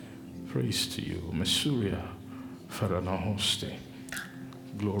Praise to you. Mesuria Faranahoste.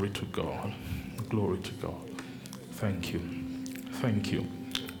 Glory to God. Glory to God. Thank you. Thank you.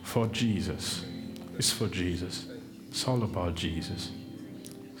 For Jesus. It's for Jesus. It's all about Jesus.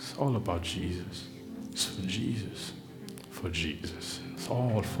 It's all about Jesus. It's for Jesus. For Jesus. It's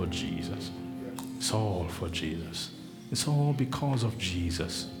all for Jesus. It's all for Jesus. It's all because of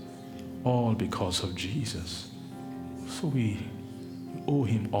Jesus. All because of Jesus. So we owe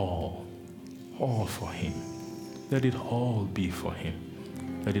him all for him. Let it all be for him.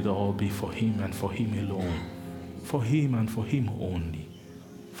 Let it all be for him and for him alone. For him and for him only.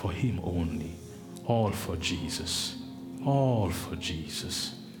 For him only. All for Jesus. All for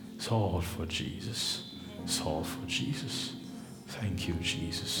Jesus. It's all for Jesus. It's all for Jesus. Thank you,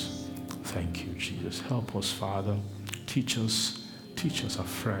 Jesus. Thank you, Jesus. Help us, Father. Teach us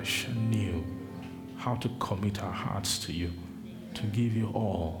afresh and new how to commit our hearts to you, to give you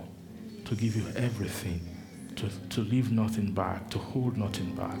all, to give you everything, to leave nothing back, to hold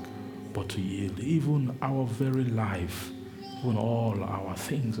nothing back, but to yield even our very life, even all our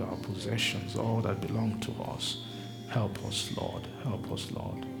things, our possessions, all that belong to us. Help us, Lord. Help us,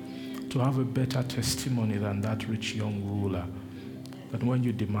 Lord, to have a better testimony than that rich young ruler, that when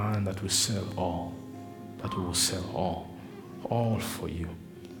you demand that we sell all, that we will sell all for you.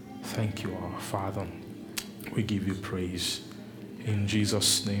 Thank you, our Father. We give you praise. In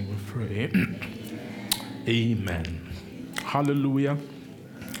Jesus' name we pray. Amen. Hallelujah.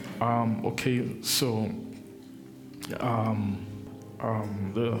 Okay, so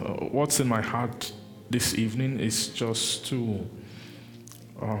what's in my heart this evening is just to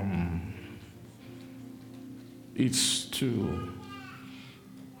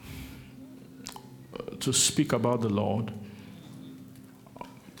speak about the Lord,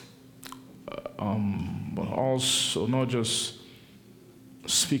 but also not just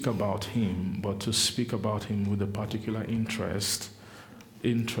speak about him, but to speak about him with a particular interest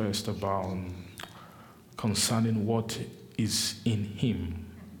about concerning what is in him,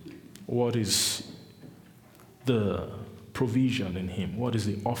 what is the provision in him, what is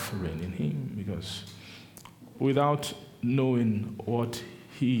the offering in him, because without knowing what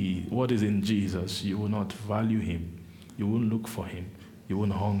is in Jesus, you will not value him, you won't look for him, you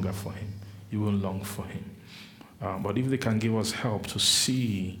won't hunger for him, you won't long for him. But if they can give us help to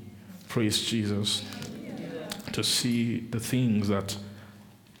see, praise Jesus, to see the things that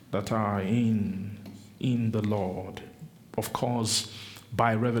are in the Lord, of course,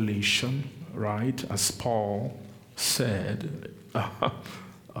 by revelation, right? As Paul said,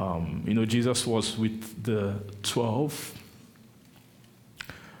 Jesus was with the 12,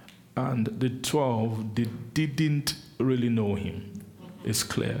 and the 12 didn't really know him. It's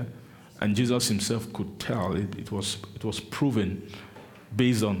clear. And Jesus himself could tell. It was proven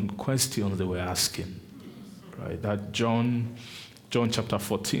based on questions they were asking. Right? That John chapter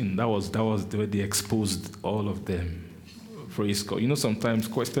 14, that was the way they exposed all of them. Praise God. Sometimes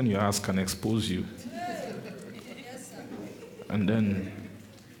question you ask can expose you. And then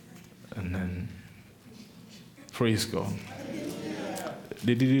praise God.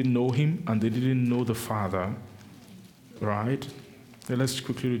 They didn't know him and they didn't know the Father. Right? Let's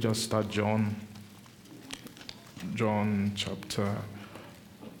quickly just start John chapter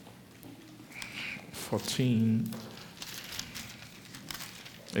 14.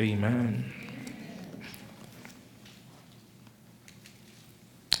 Amen.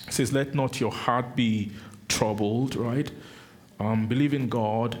 It says, let not your heart be troubled, right? Believe in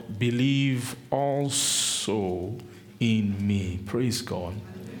God, believe also in me. Praise God.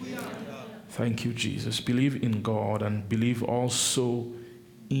 Thank you, Jesus. Believe in God and believe also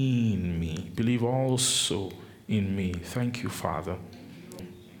in me. Believe also in me. Thank you, Father.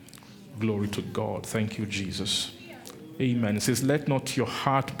 Glory to God. Thank you, Jesus. Amen. It says, let not your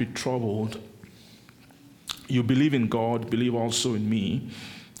heart be troubled. You believe in God, believe also in me.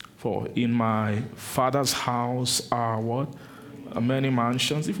 For in my Father's house are what? Many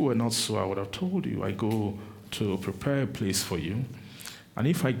mansions. If it were not so, I would have told you. I go to prepare a place for you. And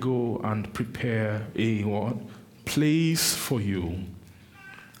if I go and prepare a what? Place for you,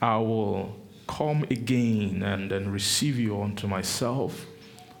 I will come again and then receive you unto myself,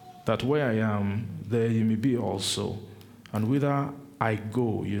 that where I am, there you may be also. And whither I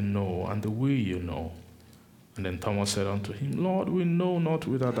go, you know, and the way you know. And then Thomas said unto him, Lord, we know not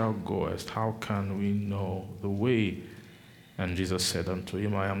whither thou goest. How can we know the way? And Jesus said unto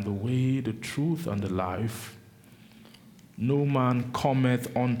him, I am the way, the truth, and the life. No man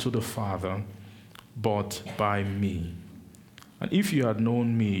cometh unto the Father but by me. And if you had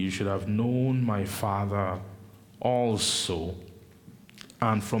known me, you should have known my Father also.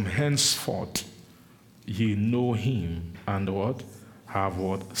 and from henceforth ye know him, and what? Have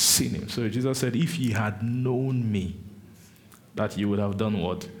what? Seen him. So Jesus said, if ye had known me, that you would have done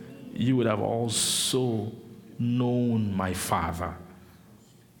what? You would have also known my Father.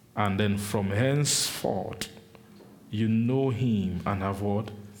 And then from henceforth, you know him and have what?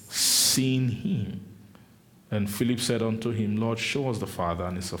 Seen him. And Philip said unto him, Lord, show us the Father,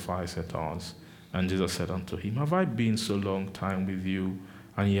 and it sufficeth us. And Jesus said unto him, have I been so long time with you,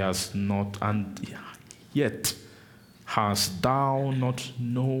 and he has not, and yet hast thou not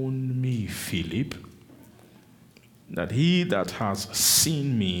known me, Philip? That he that has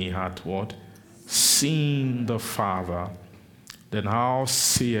seen me hath what? Seen the Father. Then how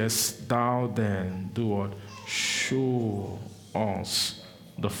sayest thou then, do what? Show us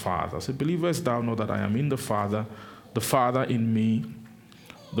the Father. So believest thou know that I am in the Father in me?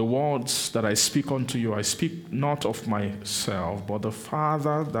 The words that I speak unto you, I speak not of myself, but the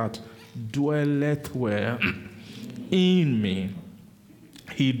Father that dwelleth where? In me.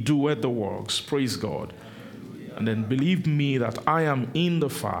 He doeth the works. Praise God. And then believe me that I am in the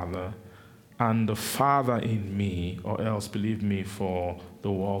Father, and the Father in me, or else believe me for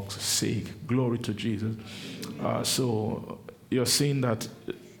the work's sake. Glory to Jesus. So you're saying that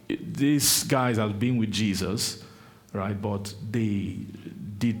these guys have been with Jesus, right? But they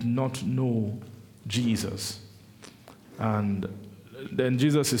did not know Jesus. And then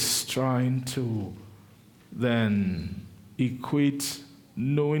Jesus is trying to then equate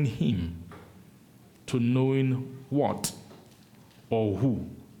knowing him to knowing what or who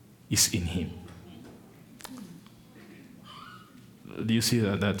is in him. Do you see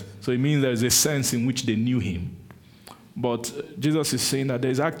that? So it means there's a sense in which they knew him. But Jesus is saying that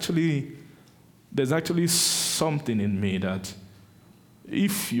there's actually something in me that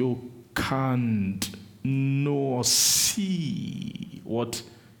if you can't know or see what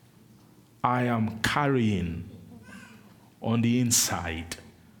I am carrying on the inside,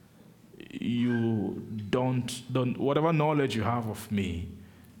 you don't whatever knowledge you have of me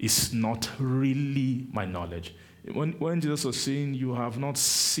is not really my knowledge. When Jesus was saying, you have not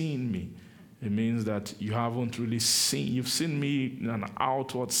seen me, it means that you haven't really seen. You've seen me in an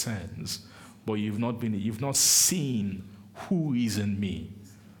outward sense, but you've not seen who is in me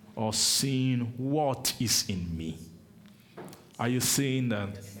or seen what is in me. Are you saying that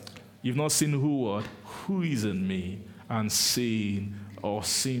you've not seen who is in me, and seen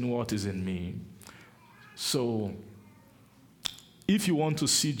what is in me? So if you want to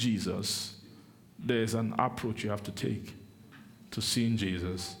see Jesus, there's an approach you have to take to seeing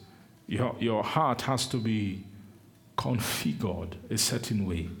Jesus. Your heart has to be configured a certain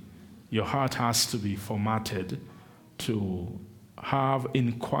way. Your heart has to be formatted to have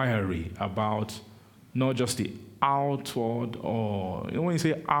inquiry about not just the outward, or when you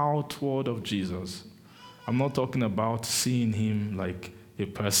say outward of Jesus, I'm not talking about seeing him like a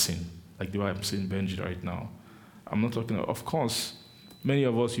person, like the way I'm seeing Benji right now. I'm not talking, of course, many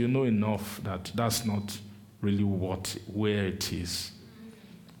of us, you know enough that that's not really where it is.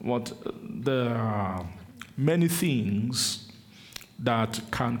 But there are many things that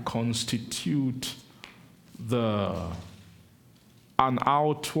can constitute an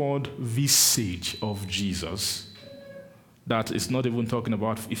outward visage of Jesus that is not even talking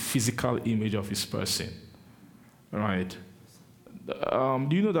about a physical image of his person, right? Do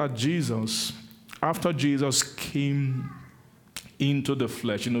you know that Jesus, after Jesus came into the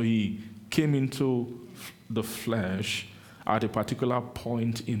flesh, he came into the flesh at a particular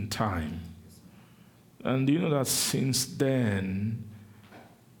point in time. And do you know that since then,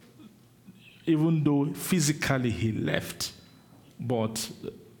 even though physically he left, but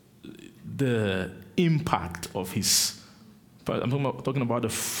the impact of I'm talking about the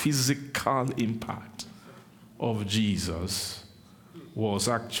physical impact of Jesus was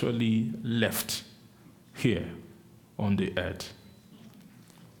actually left here on the earth.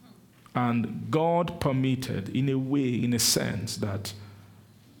 And God permitted, in a sense, that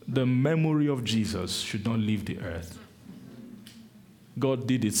the memory of Jesus should not leave the earth. God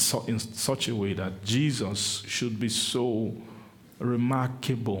did it in such a way that Jesus should be so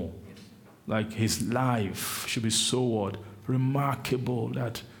remarkable, like his life should be so remarkable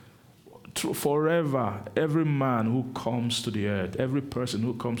that forever, every man who comes to the earth, every person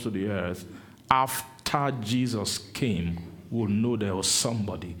who comes to the earth after Jesus came will know there was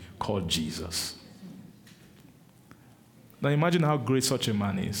somebody called Jesus. Now imagine how great such a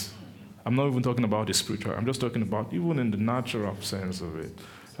man is. I'm not even talking about the spiritual. I'm just talking about even in the natural sense of it.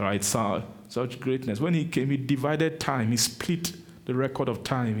 Right? So, such greatness. When he came, he divided time. He split the record of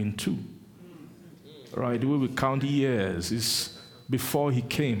time in two. Right? The way we count years is before he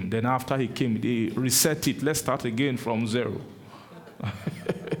came. Then after he came, they reset it. Let's start again from zero.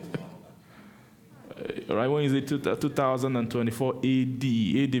 Right, when is it? 2024 AD.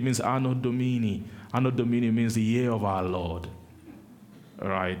 AD means Anno Domini. Anno Domini means the year of our Lord.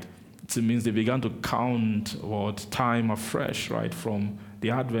 Right? It means they began to count time afresh, right, from the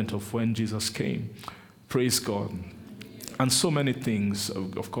advent of when Jesus came. Praise God. And so many things.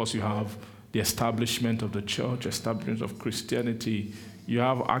 Of course, you have the establishment of the church, establishment of Christianity. You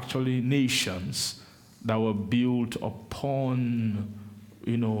have actually nations that were built upon,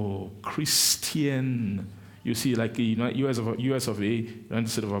 Christian. You see, like the United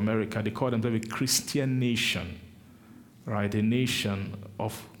States of America, they call themselves a Christian nation, right? A nation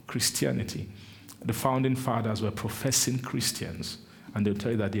of Christianity. The founding fathers were professing Christians, and they'll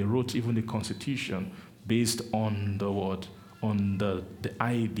tell you that they wrote even the Constitution based on the word, on the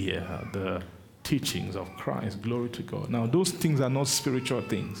idea, the teachings of Christ. Glory to God. Now, those things are not spiritual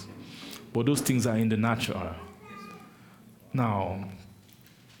things, but those things are in the natural. Now,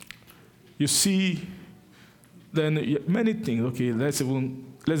 you see, then many things. Okay, let's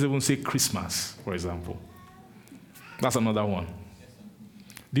even say Christmas, for example. That's another one.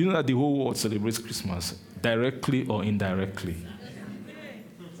 Do you know that the whole world celebrates Christmas, directly or indirectly?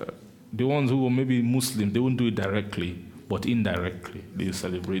 The ones who are maybe Muslim, they won't do it directly, but indirectly they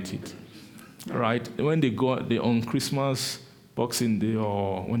celebrate it. Right? When they go on Christmas, Boxing Day,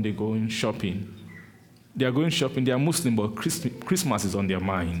 or when they go in shopping, they are going shopping. They are Muslim, but Christmas is on their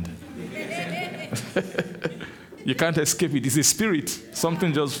mind. You can't escape it. It's a spirit.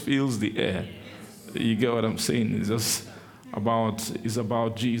 Something just fills the air. You get what I'm saying? It's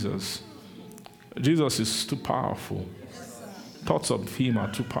about Jesus. Jesus is too powerful. Thoughts of him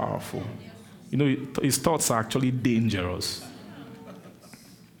are too powerful. His thoughts are actually dangerous.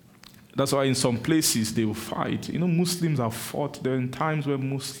 That's why in some places they will fight. Muslims have fought. There are times where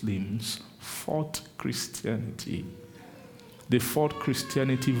Muslims fought Christianity. They fought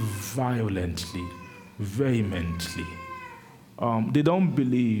Christianity violently, vehemently. They don't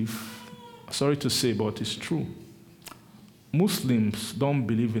believe, sorry to say, but it's true. Muslims don't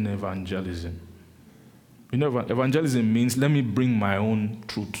believe in evangelism. Evangelism means, let me bring my own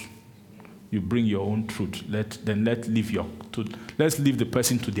truth. You bring your own truth. Let's leave your truth. Let's leave the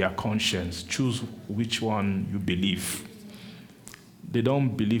person to their conscience. Choose which one you believe. They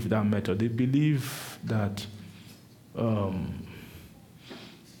don't believe that method. They believe that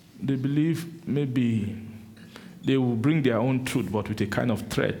maybe they will bring their own truth, but with a kind of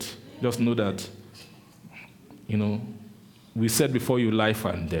threat. Just know that, we said before you life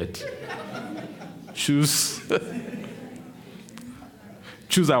and death. Choose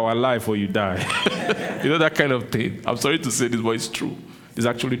our life or you die. That kind of thing. I'm sorry to say this, but it's true. It's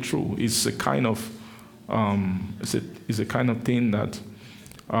actually true. It's a kind of it's a kind of thing that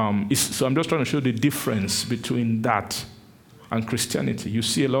so I'm just trying to show the difference between that and Christianity. You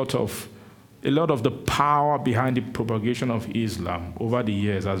see a lot of the power behind the propagation of Islam over the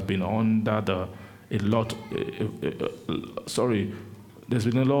years has been under there's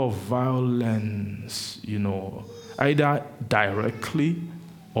been a lot of violence, either directly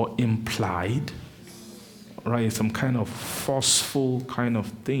or implied, right? Some kind of forceful kind of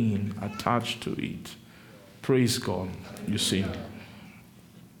thing attached to it. Praise God, you see.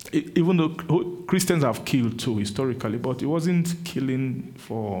 Even though Christians have killed too historically, but it wasn't killing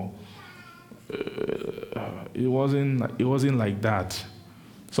for. It wasn't like that.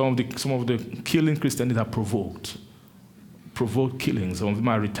 Some of the killing Christianity are provoked killings. Some of them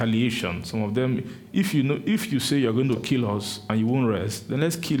are retaliation. Some of them, if you say you're going to kill us and you won't rest, then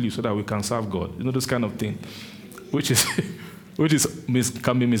let's kill you so that we can serve God. This kind of thing, which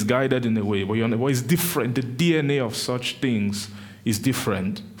can be misguided in a way. But it's different. The DNA of such things is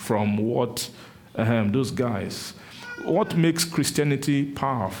different from what those guys. What makes Christianity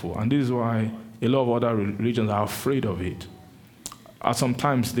powerful, and this is why a lot of other religions are afraid of it.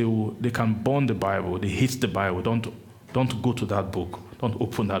 Sometimes they can burn the Bible. They hate the Bible. Don't go to that book. Don't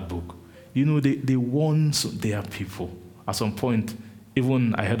open that book. They warn their people. At some point,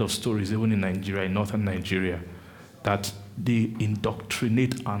 even I heard of stories, even in Nigeria, in northern Nigeria, that they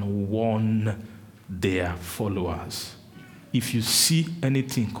indoctrinate and warn their followers. If you see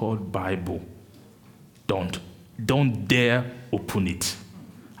anything called Bible, don't dare open it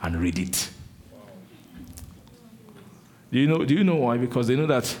and read it. Do you know why? Because they know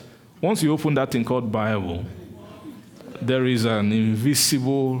that once you open that thing called Bible, there is an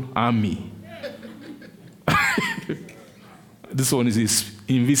invisible army. This one is this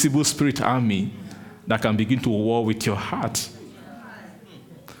invisible spirit army that can begin to war with your heart.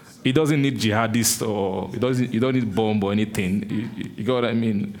 He doesn't need jihadists or he don't need bomb or anything. You got what I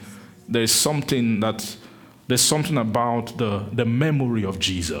mean? There's something about the memory of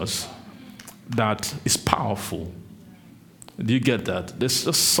Jesus that is powerful. Do you get that? There's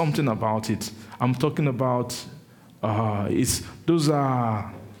just something about it. I'm talking about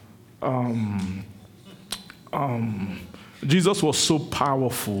Jesus was so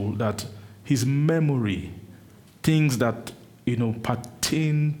powerful that his memory, things that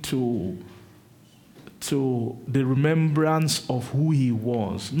pertain to the remembrance of who he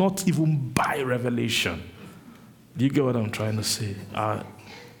was, not even by revelation. Do you get what I'm trying to say?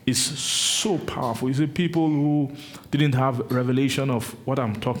 It's so powerful. You see, people who didn't have revelation of what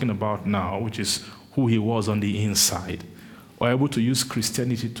I'm talking about now, which is who he was on the inside, were able to use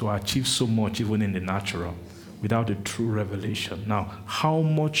Christianity to achieve so much even in the natural without a true revelation. Now, how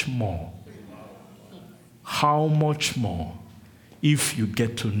much more if you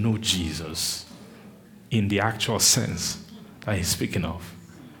get to know Jesus in the actual sense that he's speaking of?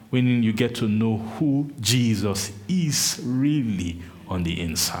 Meaning you get to know who Jesus is really on the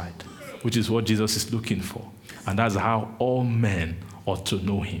inside, which is what Jesus is looking for. And that's how all men ought to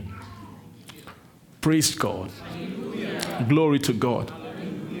know him. Praise God. Hallelujah. Glory to God.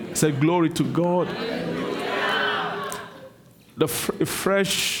 Say glory to God. Hallelujah. The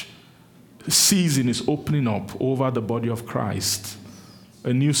fresh season is opening up over the body of Christ.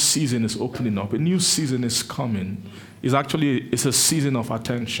 A new season is opening up. A new season is coming. It's a season of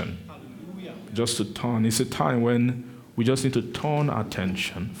attention. Hallelujah. Just to turn. It's a time when we just need to turn our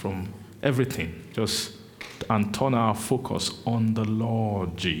attention from everything, and turn our focus on the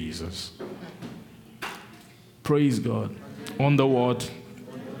Lord Jesus. Praise God. On the what?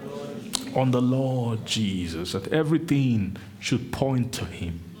 On the Lord Jesus. That everything should point to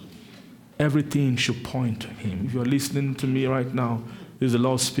him. Everything should point to him. If you're listening to me right now, this is the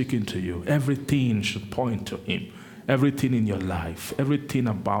Lord speaking to you. Everything should point to him. Everything in your life, everything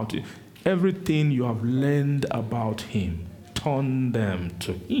about it, everything you have learned about him, turn them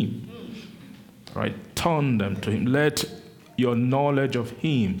to him. Right? Turn them to him. Let your knowledge of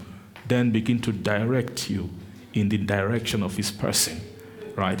him then begin to direct you in the direction of his person.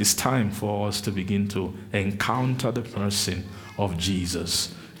 Right? It's time for us to begin to encounter the person of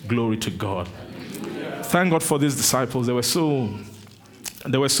Jesus. Glory to God. Thank God for these disciples. They were so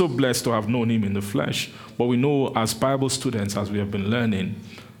blessed to have known him in the flesh. But we know as Bible students, as we have been learning,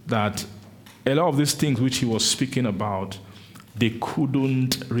 that a lot of these things which he was speaking about, they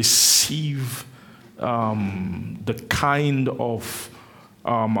couldn't receive the kind of,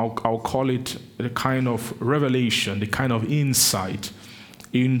 I'll call it the kind of revelation, the kind of insight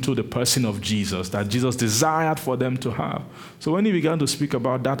into the person of Jesus that Jesus desired for them to have. So when he began to speak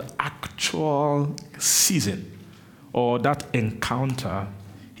about that actual season or that encounter,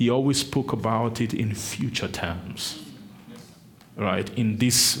 he always spoke about it in future terms. Right? In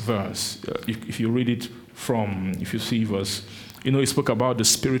this verse, if you read it if you see verse, he spoke about the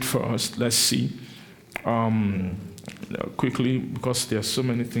Spirit first. Let's see quickly, because there are so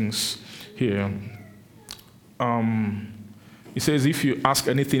many things here. He says, if you ask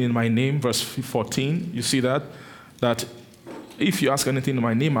anything in my name, verse 14, you see that if you ask anything in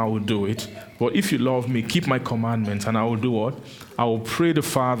my name, I will do it. But if you love me, keep my commandments, and I will do what? I will pray the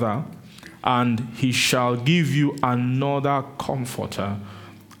Father, and he shall give you another comforter,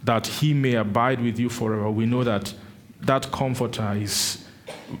 that he may abide with you forever. We know that comforter is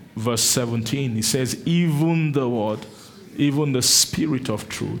verse 17. He says, even the word, even the Spirit of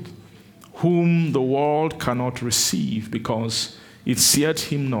truth, whom the world cannot receive, because it seeth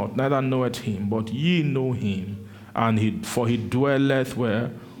him not, neither knoweth him, but ye know him, and for he dwelleth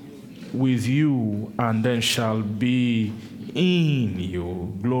where? With you, and then shall be in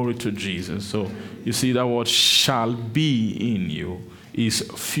you. Glory to Jesus. So you see that word shall be in you is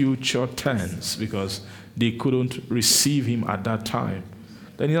future tense, because they couldn't receive him at that time.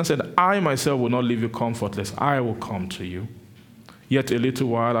 Then he said, I myself will not leave you comfortless. I will come to you. Yet a little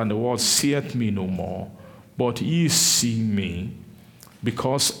while, and the world seeth me no more. But ye see me.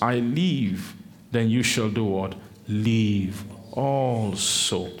 Because I live, then you shall do what? Live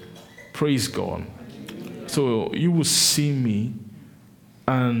also. Praise God. So you will see me,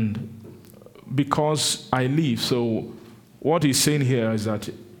 and because I live. So what he's saying here is that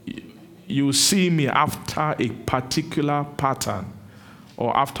you will see me after a particular pattern,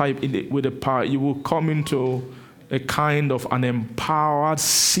 or after with a power, you will come into a kind of an empowered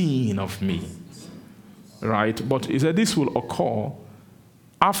scene of me, right? But he said this will occur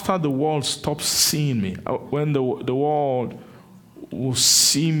after the world stops seeing me, when the world will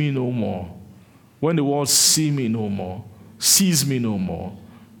see me no more. When the world sees me no more,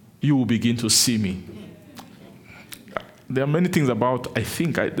 you will begin to see me. There are many things about,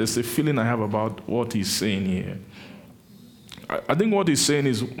 there's a feeling I have about what he's saying here. I think what he's saying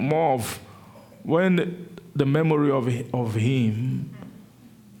is more of when the memory of him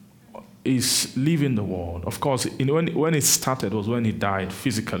is leaving the world. Of course, when it started was when he died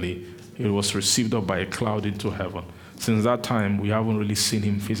physically. He was received up by a cloud into heaven. Since that time, we haven't really seen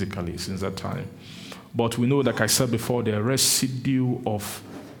him physically since that time. But we know, like I said before, the residue of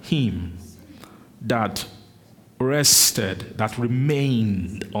him that rested, that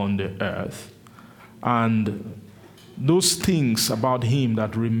remained on the earth. And those things about him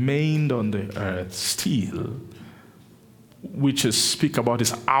that remained on the earth still, which speak about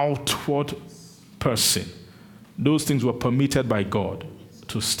his outward person, those things were permitted by God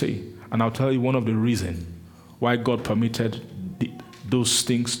to stay. And I'll tell you one of the reasons why God permitted those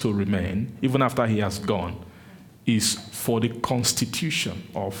things to remain, even after he has gone, is for the constitution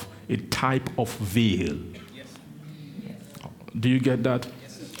of a type of veil. Yes. Do you get that?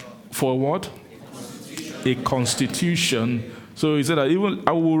 Yes, for what? A constitution. So he said that even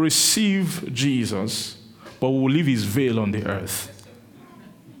I will receive Jesus, but will leave his veil on the earth.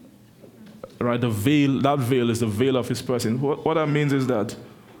 Right? The veil, that veil is the veil of his person. What that means is that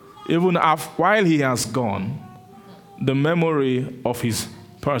even while he has gone, the memory of his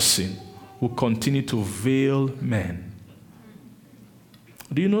person will continue to veil men.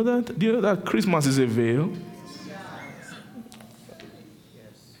 Do you know that? Do you know that Christmas is a veil?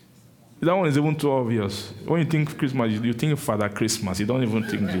 That one is even too obvious. When you think Christmas, you think Father Christmas. You don't even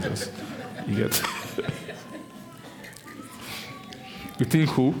think Jesus. You get? You think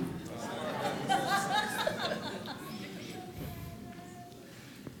who?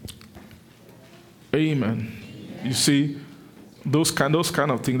 Amen. You see, those kind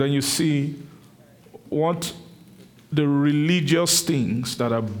of things. Then you see what the religious things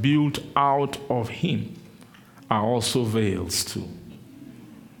that are built out of him are also veils too.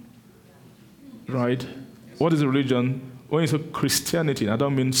 Right? What is religion? When you say Christianity, I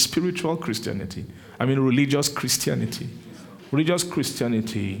don't mean spiritual Christianity. I mean religious Christianity. Religious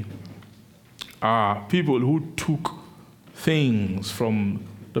Christianity are people who took things from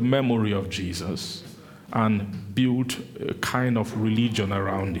the memory of Jesus and built a kind of religion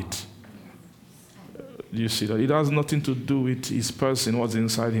around it. You see that? It has nothing to do with his person, what's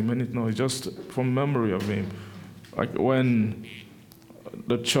inside him. No, it's just from memory of him. Like when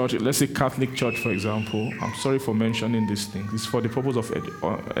the church, let's say Catholic Church, for example, I'm sorry for mentioning these things. It's for the purpose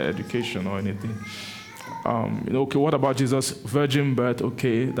of education or anything. Okay, what about Jesus? Virgin birth,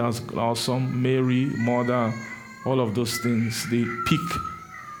 okay, that's awesome. Mary, mother, all of those things. They pick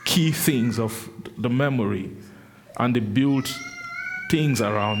key things of the memory and they build things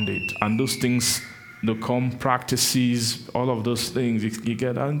around it. And those things become practices, all of those things you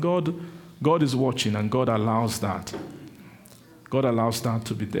get. And God is watching and God allows that. God allows that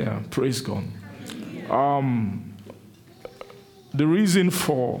to be there. Praise God. The reason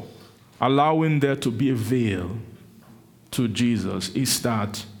for allowing there to be a veil to Jesus is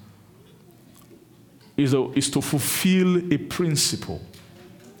that is to fulfill a principle.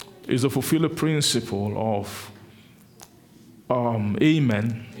 Is to fulfill a principle of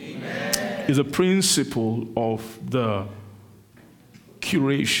amen. Is a principle of the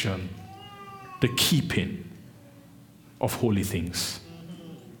curation, the keeping of holy things.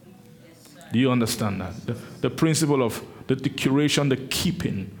 Do you understand that? The principle of the curation, the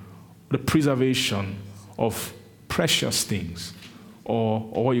keeping, the preservation of precious things, or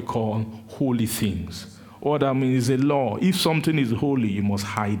what you call holy things. What that means is a law. If something is holy, you must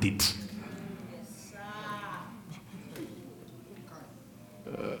hide it.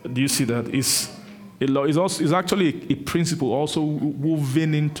 Do you see that? It's a law. It's actually a principle also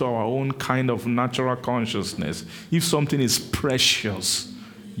woven into our own kind of natural consciousness. If something is precious,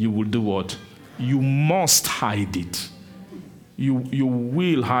 you will do what? You must hide it. You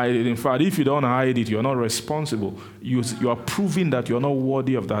will hide it. In fact, if you don't hide it, you're not responsible. You are proving that you're not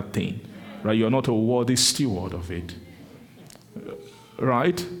worthy of that thing. Right? You're not a worthy steward of it.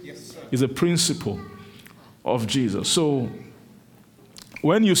 Right? Yes, it's a principle of Jesus. So,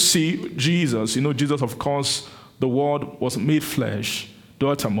 when you see Jesus, Jesus, of course, the Word was made flesh,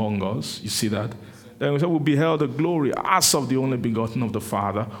 dwelt among us. You see that? Then we say, we beheld the glory as of the only begotten of the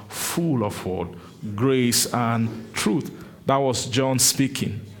Father, full of what? Grace and truth. That was John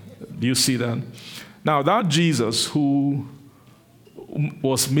speaking. Do you see that? Now, that Jesus who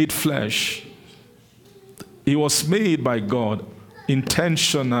was made flesh, he was made by God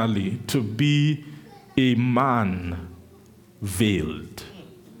intentionally to be a man veiled.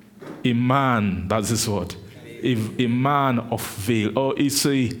 A man, that's his word, a man of veil, or it's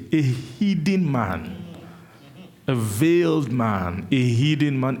a hidden man. A veiled man, a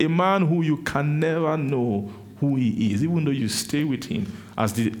hidden man, a man who you can never know who he is, even though you stay with him,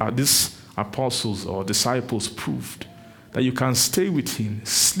 as these apostles or disciples proved, that you can stay with him,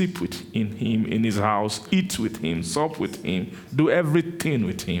 sleep with him in his house, eat with him, sup with him, do everything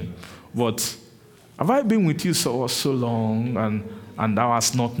with him. But have I been with you so long, and thou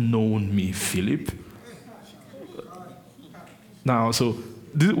hast not known me, Philip? Now, so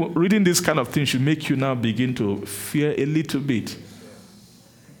reading this kind of thing should make you now begin to fear a little bit.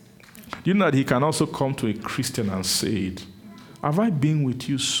 You know that he can also come to a Christian and say it. Have I been with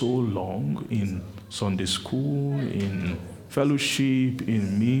you so long in Sunday school, in fellowship,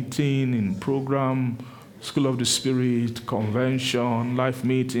 in meeting, in program, School of the Spirit, convention, life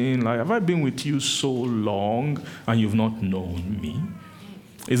meeting? Like, have I been with you so long and you've not known me?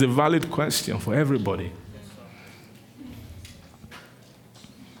 It's a valid question for everybody.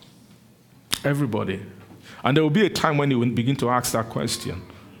 Everybody. And there will be a time when you will begin to ask that question.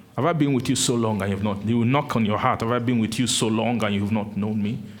 Have I been with you so long and you've not? You will knock on your heart. Have I been with you so long and you've not known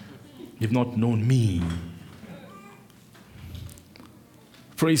me? You've not known me.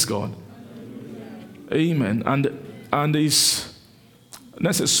 Praise God. Amen. And it's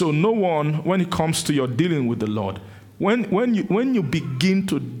necessary. So no one, when it comes to your dealing with the Lord, when you begin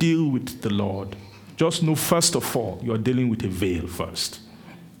to deal with the Lord, just know first of all, you're dealing with a veil first.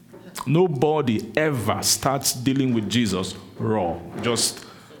 Nobody ever starts dealing with Jesus raw.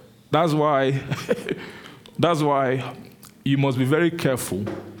 That's why you must be very careful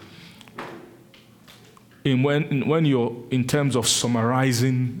when you're in terms of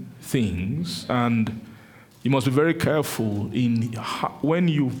summarizing things, and you must be very careful when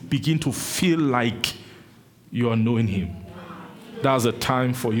you begin to feel like you are knowing him. That's a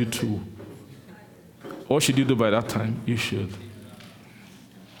time for you to. What should you do by that time? You should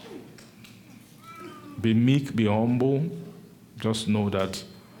be meek, be humble. Just know that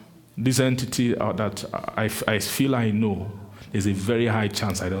this entity that I feel I know, there's a very high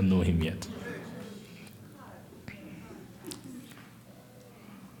chance I don't know him yet.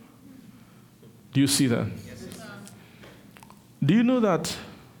 Do you see that? Do you know that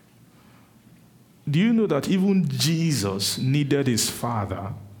even Jesus needed his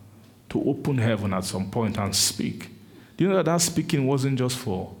Father to open heaven at some point and speak? Do you know that speaking wasn't just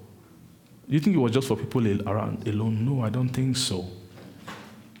for... Do you think it was just for people around alone? No, I don't think so.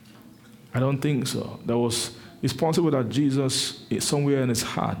 I don't think so. It's possible that Jesus, somewhere in his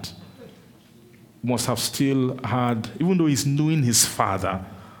heart, must have still had, even though he's knowing his Father,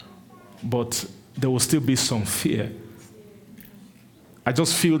 but there will still be some fear. I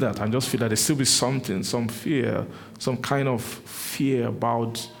just feel that there still be something, some fear, some kind of fear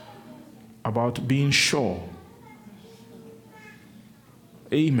about being sure.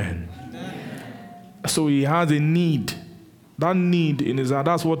 Amen. So he had a need. That need in his heart,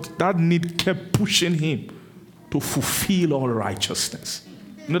 that need kept pushing him to fulfill all righteousness.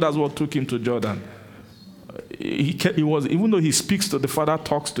 You know, that's what took him to Jordan. He was, even though he speaks to the Father,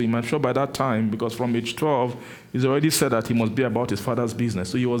 talks to him, I'm sure by that time, because from age 12, he's already said that he must be about his Father's business.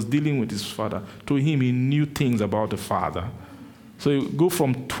 So he was dealing with his Father. To him, he knew things about the Father. So you go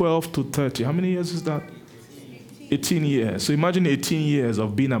from 12 to 30. How many years is that? 18 years. So imagine 18 years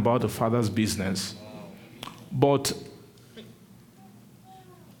of being about the Father's business. But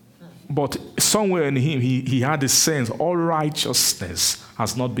somewhere in him, he had a sense, all righteousness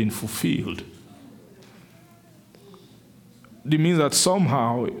has not been fulfilled. It means that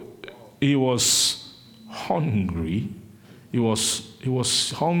somehow he was hungry. He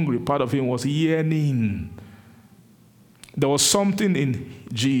was hungry. Part of him was yearning. There was something in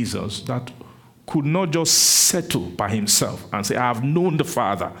Jesus that could not just settle by himself and say, I have known the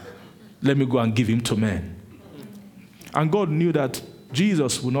Father. Let me go and give him to men. And God knew that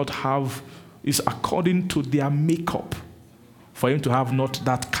Jesus would not have, is according to their makeup, for him to have not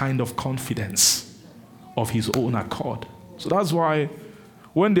that kind of confidence of his own accord. So that's why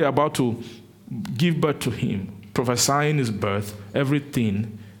when they're about to give birth to him, prophesying his birth,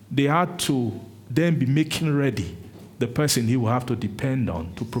 everything, they had to then be making ready the person he will have to depend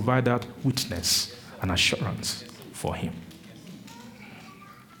on to provide that witness and assurance for him.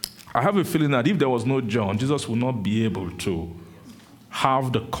 I have a feeling that if there was no John, Jesus would not be able to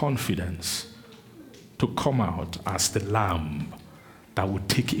have the confidence to come out as the Lamb that would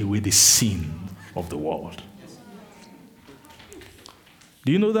take away the sin of the world.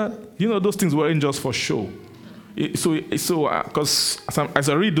 Do you know that? You know those things weren't just for show. So, because as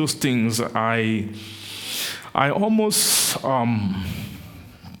I read those things, I almost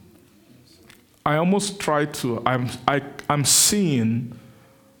I almost try to, I'm seeing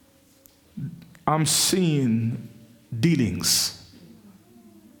dealings.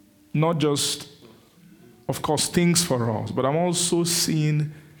 Not just, of course, things for us, but I'm also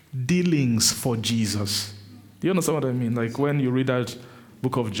seeing dealings for Jesus. Do you understand what I mean? Like when you read that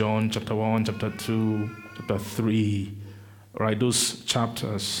book of John, chapter 1, chapter 2, chapter 3, right, those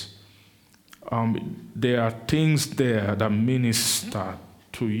chapters, there are things there that minister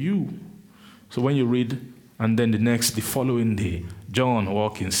to you. So when you read, and then the following day, John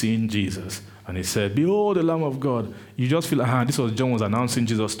walking, seeing Jesus, and he said, "Behold the Lamb of God," you just feel like, this was John was announcing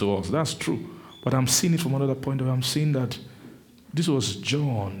Jesus to us. That's true. But I'm seeing it from another point of view. I'm seeing that this was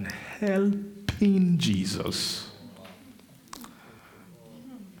John helping Jesus.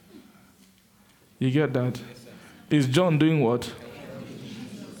 You get that? Is John doing what?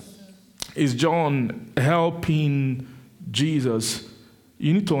 Is John helping Jesus?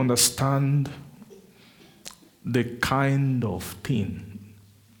 You need to understand the kind of thing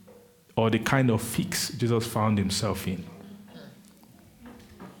or the kind of fix Jesus found himself in.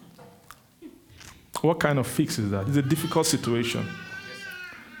 What kind of fix is that? It's a difficult situation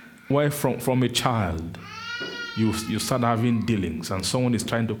where from a child you start having dealings and someone is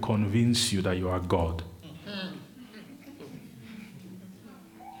trying to convince you that you are God.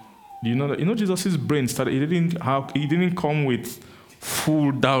 You know Jesus' brain started, he didn't come with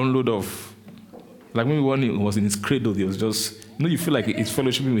full download of, like maybe when he was in his cradle, he was just, you feel like he's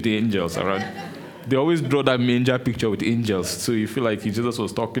fellowshipping with the angels around. They always draw that manger picture with angels, so you feel like Jesus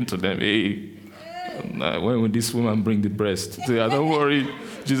was talking to them. Hey, when will this woman bring the breast? So, don't worry,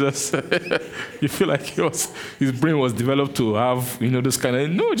 Jesus. You feel like his brain was developed to have, this kind of,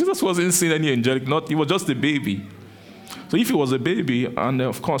 no, Jesus wasn't seeing any angelic, he was just a baby. So if he was a baby, and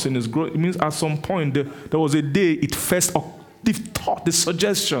of course in his growth, it means at some point there was a day it first, the thought, the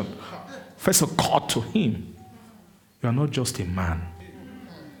suggestion, first occurred to him. You are not just a man.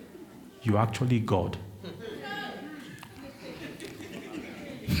 You are actually God.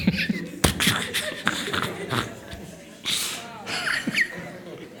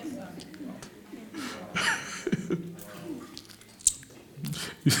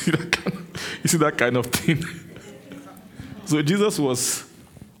 You see that kind of thing? So Jesus was,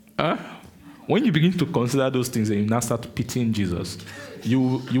 when you begin to consider those things and you now start pitying Jesus,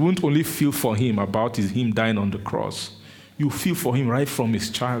 you won't only feel for him about him dying on the cross. You feel for him right from his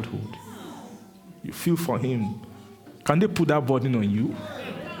childhood. You feel for him. Can they put that burden on you?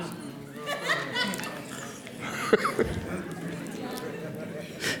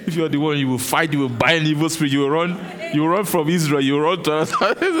 If you're the one, you will fight, you will bind evil spirit, you will run from Israel, you will run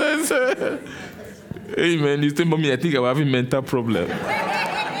to Amen. You say, "Mommy, I think I'm having mental problem."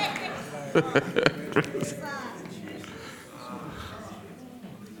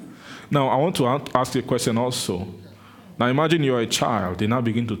 Now, I want to ask you a question also. Now, imagine you're a child. They now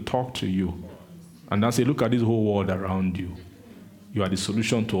begin to talk to you. And they say, "Look at this whole world around you. You are the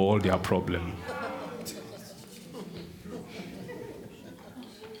solution to all their problems."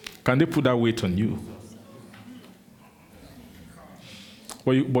 Can they put that weight on you?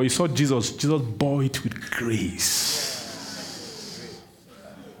 But you saw Jesus bore it with grace.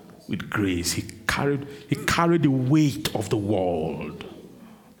 With grace. He carried the weight of the world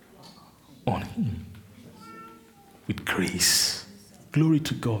on him. With grace. Glory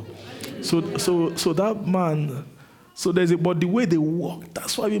to God. So that man, but the way they walk,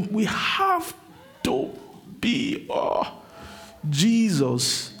 that's why we have to be,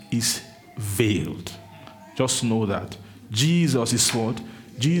 Jesus is veiled. Just know that. Jesus is what?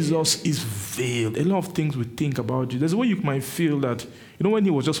 Jesus is veiled. A lot of things we think about Jesus. There's a way you might feel that, when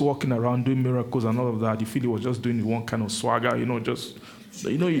he was just walking around doing miracles and all of that, you feel he was just doing one kind of swagger,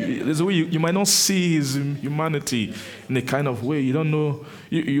 there's a way you might not see his humanity in a kind of way. You don't know,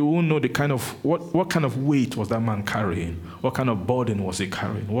 you won't know the kind of, what kind of weight was that man carrying? What kind of burden was he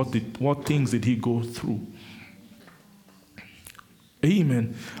carrying? What things did he go through?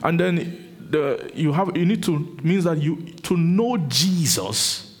 Amen. And then means that to know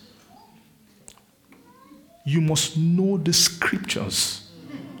Jesus, you must know the scriptures.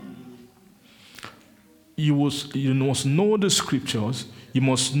 You must know the scriptures. You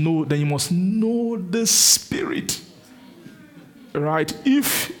must know the Spirit. Right?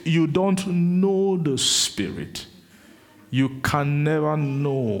 If you don't know the Spirit, you can never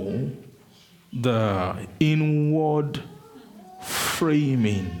know the inward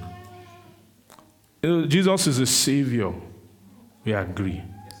framing. Jesus is a Savior. We agree.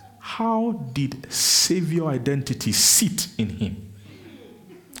 How did Savior identity sit in him?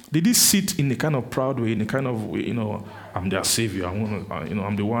 Did he sit in a kind of proud way, in a kind of way, I'm their savior,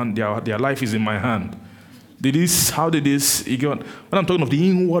 I'm the one, their life is in my hand? How did this, when I'm talking of the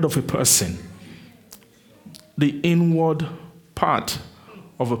inward of a person, the inward part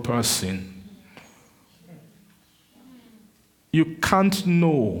of a person, you can't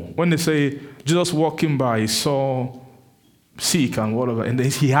know. When they say Jesus walking by, he saw sick and whatever, and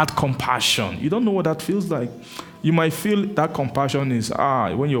then he had compassion. You don't know what that feels like. You might feel that compassion is,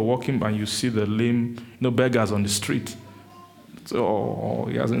 when you're walking by and you see the lame, beggars on the street. So,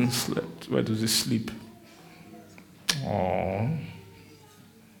 he hasn't slept. Where does he sleep?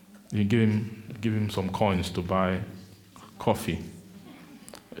 You give him some coins to buy coffee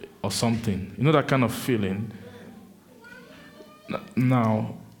or something. You know that kind of feeling?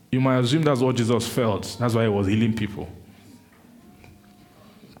 Now, you might assume that's what Jesus felt. That's why he was healing people.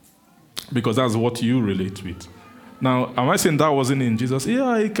 Because that's what you relate with. Now, am I saying that wasn't in Jesus?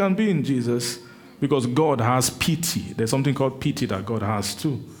 Yeah, it can be in Jesus. Because God has pity. There's something called pity that God has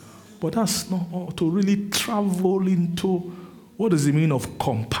too. But that's not all. To really travel into what does it mean of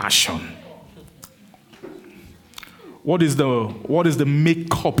compassion? What is the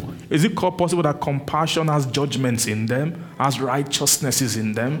makeup? Is it possible that compassion has judgments in them, has righteousnesses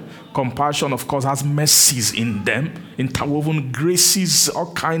in them? Compassion, of course, has mercies in them, interwoven graces,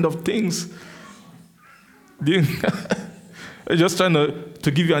 all kind of things. Just trying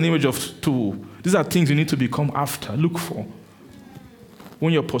to give you an image of two. These are things you need to become after, look for.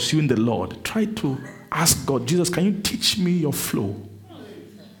 When you're pursuing the Lord, try to ask God, Jesus, can you teach me your flow?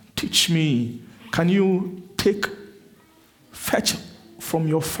 Teach me. Can you fetch from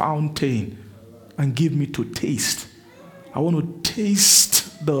your fountain and give me to taste? I want to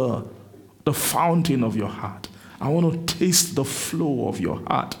taste the fountain of your heart. I want to taste the flow of your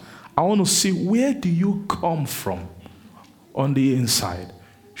heart. I want to see, where do you come from on the inside?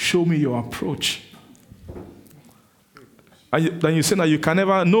 Show me your approach. Then you say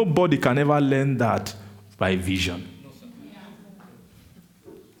that nobody can ever learn that by vision.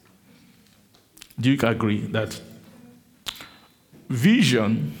 Do you agree that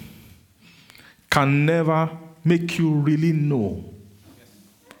vision can never make you really know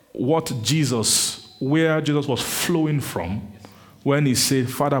where Jesus was flowing from when he said,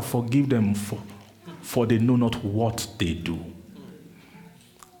 Father, forgive them for they know not what they do.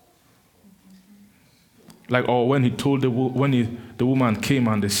 Or when he told the woman came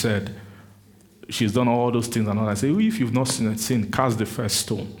and they said, she's done all those things and all. I say, if you've not seen a sin, cast the first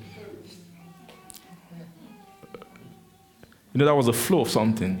stone. That was a flow of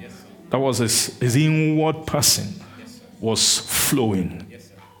something. Yes, that was his inward person was flowing. Yes,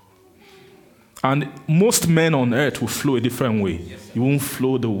 and most men on earth will flow a different way. Yes, you won't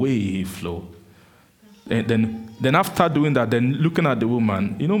flow the way he flowed. And then after doing that, then looking at the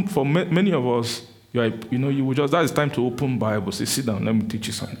woman, for many of us, you will just, that is time to open Bible. Say, sit down, let me teach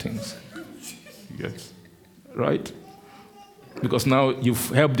you some things. Yes. Right? Because now you've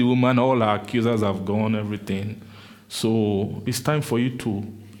helped the woman, all her accusers have gone, everything. So it's time for you to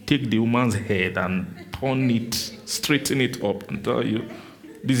take the woman's head and turn it, straighten it up and tell you,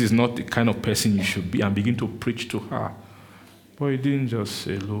 this is not the kind of person you should be, and begin to preach to her. But he didn't just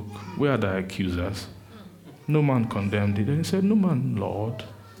say, look, where are the accusers? No man condemned thee. Then he said, no man, Lord.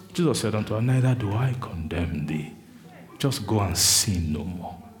 Jesus said unto her, neither do I condemn thee. Just go and sin no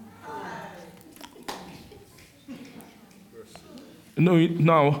more.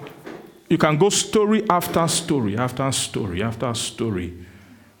 Now, you can go story after story after story after story.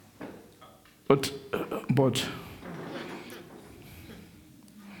 But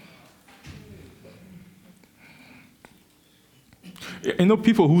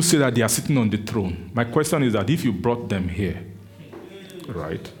people who say that they are sitting on the throne, my question is that if you brought them here,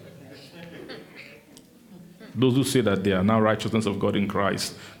 right? Those who say that they are now righteousness of God in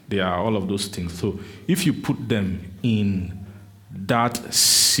Christ, they are all of those things. So if you put them in that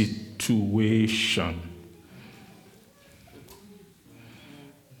situation,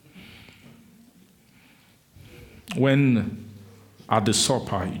 when at the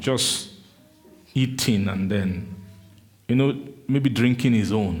supper, just eating and then, maybe drinking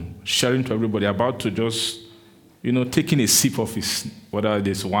his own, sharing to everybody, about to just, taking a sip of his, whether it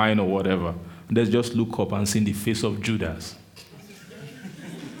is wine or whatever, and then just look up and see the face of Judas.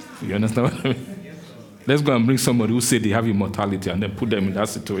 You understand what I mean? Let's go and bring somebody who said they have immortality and then put them in that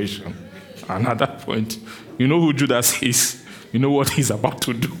situation. And at that point, you know who Judas is. You know what he's about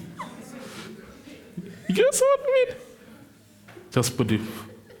to do. You guess what I mean? Just put the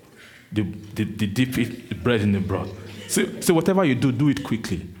bread in the broth. So whatever you do it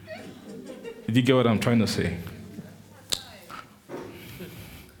quickly. Did you get what I'm trying to say?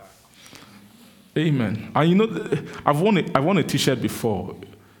 Amen. And you know, I've won a T-shirt before.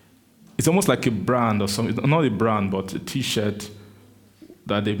 It's almost like a brand or something. Not a brand, but a T-shirt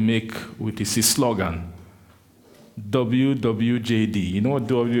that they make with a slogan. WWJD. You know what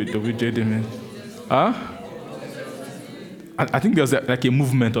WWJD means? Huh? I think there's like a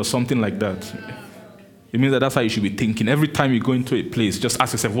movement or something like that. It means that that's how you should be thinking. Every time you go into a place, just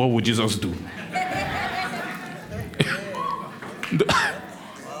ask yourself, what would Jesus do?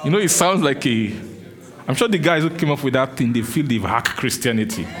 You know, it sounds like I'm sure the guys who came up with that thing, they feel they've hacked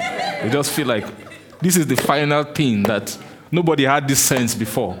Christianity. They just feel like this is the final thing that nobody had this sense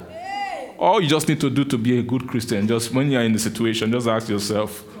before. All you just need to do to be a good Christian, just when you're in the situation, just ask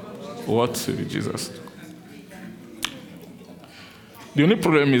yourself, what will Jesus do? The only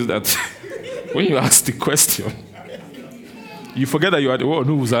problem is that when you ask the question, you forget that you are the one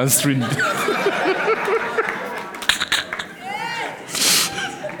who was answering it.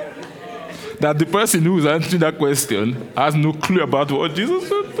 That the person who is answering that question has no clue about what Jesus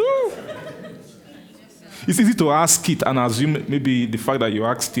would do. It's easy to ask it and assume maybe the fact that you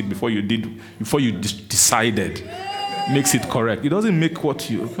asked it before you decided makes it correct. It doesn't make what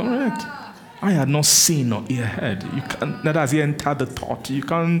you correct. I had not seen or ear heard. Neither has he entered the thought. You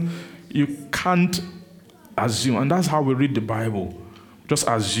can't assume. And that's how we read the Bible. Just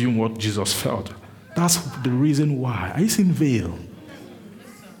assume what Jesus felt. That's the reason why. Are you seeing veil?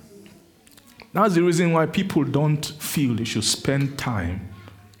 That's the reason why people don't feel they should spend time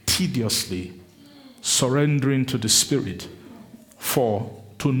tediously surrendering to the Spirit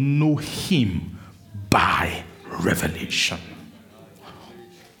to know Him by revelation.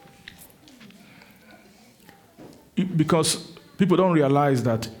 Because people don't realize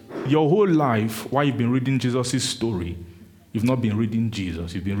that your whole life, while you've been reading Jesus' story, you've not been reading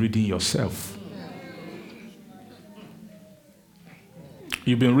Jesus, you've been reading yourself.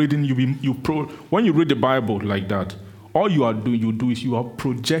 You've been reading, when you read the Bible like that, all you do is you are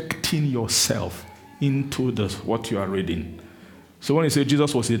projecting yourself into what you are reading. So when you say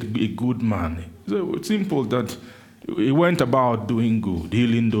Jesus was a good man, it's simple that he went about doing good,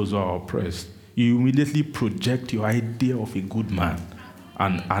 healing those who are oppressed. You immediately project your idea of a good man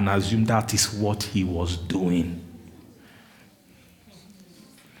and assume that is what he was doing.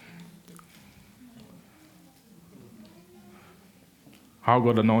 How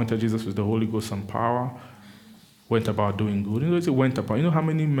God anointed Jesus with the Holy Ghost and power, went about doing good. You know how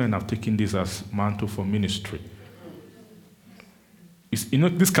many men have taken this as mantle for ministry?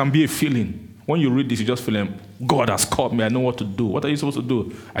 This can be a feeling. When you read this, you just feel like, God has called me, I know what to do. What are you supposed to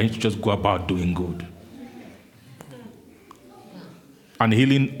do? I need to just go about doing good. And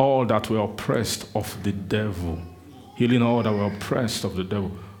healing all that were oppressed of the devil. Healing all that were oppressed of the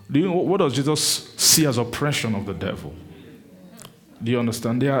devil. Do you know what does Jesus see as oppression of the devil? Do you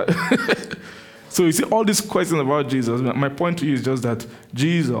understand? So you see all these questions about Jesus. My point to you is just that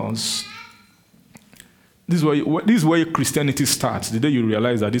Jesus, this is where Christianity starts. The day you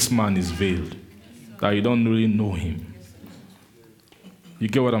realize that this man is veiled, that you don't really know him. You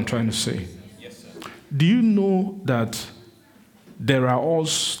get what I'm trying to say? Yes, sir. Do you know that there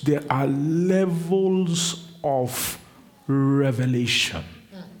are levels of revelation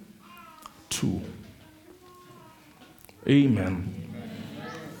too? Amen.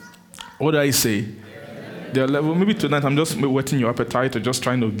 What do I say? There are levels. Maybe tonight I'm just whetting your appetite or just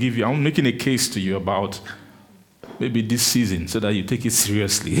trying to give you. I'm making a case to you about maybe this season so that you take it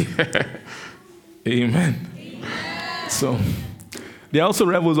seriously. Amen. So there are also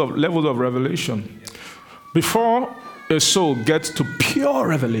levels of revelation. Before a soul gets to pure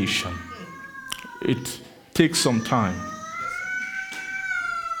revelation, it takes some time.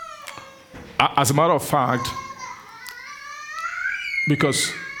 As a matter of fact,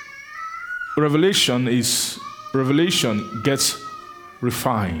 because revelation gets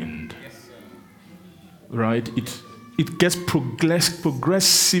refined, right? It gets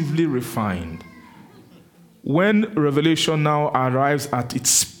progressively refined. When revelation now arrives at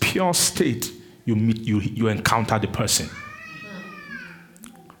its pure state, you encounter the person.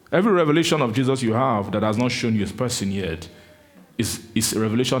 Every revelation of Jesus you have that has not shown you his person yet is a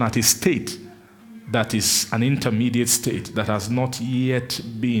revelation at a state that is an intermediate state that has not yet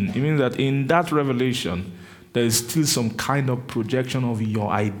been. It means that in that revelation, there is still some kind of projection of your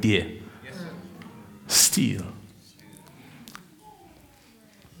idea. Yes, sir. Still.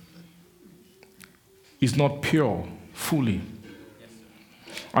 It's not pure, fully. Yes,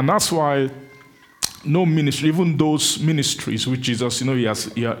 and that's why no ministry, even those ministries which Jesus,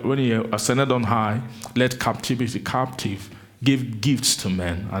 when he ascended on high, led captivity captive, gave gifts to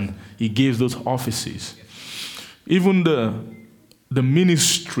men, and he gave those offices. Even the the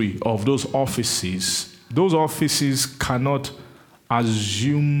ministry of those offices cannot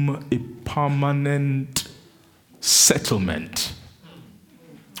assume a permanent settlement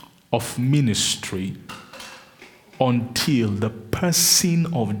of ministry until the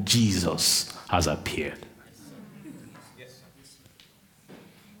person of Jesus has appeared.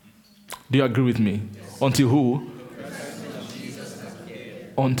 Do you agree with me? Until who?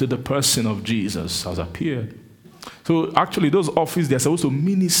 Until the person of Jesus has appeared. So actually those offices, they're supposed to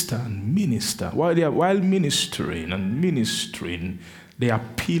minister and minister. While ministering, they are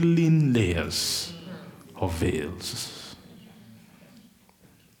peeling layers of veils.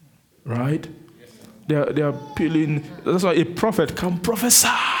 Right? They are peeling. That's why a prophet can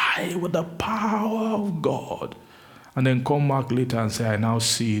prophesy with the power of God and then come back later and say, I now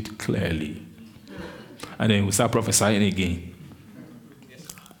see it clearly. And then we start prophesying again.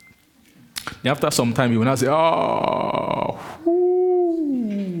 After some time, you will now say,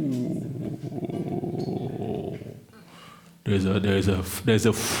 there's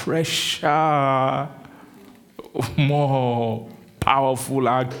a fresher, more powerful,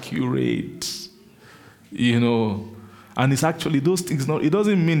 accurate, and it's actually those things. It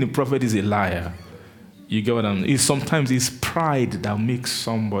doesn't mean the prophet is a liar. You get what I mean? Sometimes it's pride that makes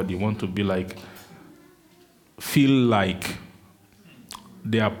somebody want to feel like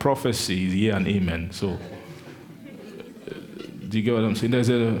their prophecy is yeah and amen. So, do you get what I'm saying?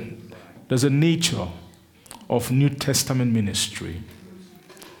 There's a nature of New Testament ministry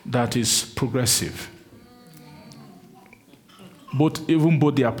that is progressive. Even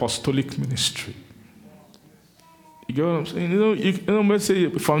the apostolic ministry. You get what I'm saying? Let's say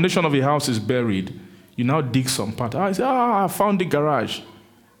the foundation of a house is buried. You now dig some part. I say, I found the garage.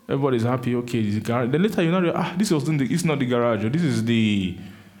 Everybody's happy, okay, this is the garage. Then later you know, it's not the garage, this is the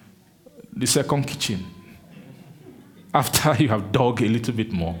second kitchen. After you have dug a little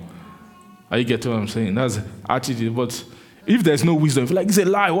bit more. You get what I'm saying? That's attitude. But if there's no wisdom, if it's a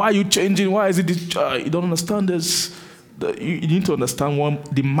lie, why are you changing? Why is it this? You don't understand this. You need to understand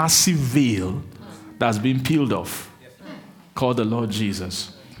the massive veil that's been peeled off, called the Lord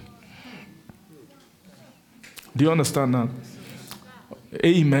Jesus. Do you understand that?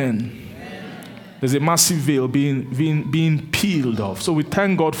 Amen. There's a massive veil being peeled off. So we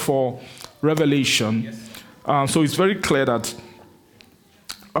thank God for revelation. So it's very clear that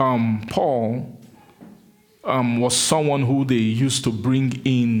Paul was someone who they used to bring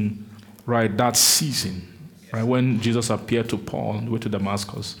in, right, that season, right, when Jesus appeared to Paul on the way to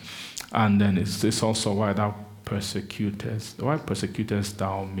Damascus. And then it's also why thou persecutest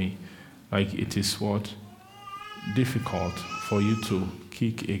thou me? Like it is what? Difficult for you to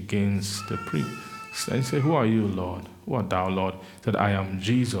kick against the priest. And he said, who are you, Lord? Who art thou, Lord? He said, I am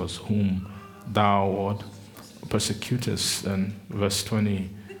Jesus whom thou persecutest. And verse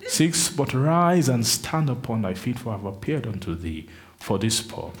 26, but rise and stand upon thy feet, for I have appeared unto thee for this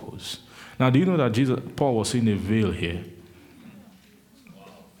purpose. Now, do you know that Paul was in a veil here?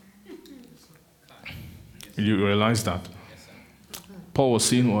 You realize that? Paul was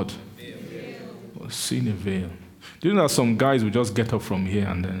seeing what? Was seeing a veil. Do you know that some guys will just get up from here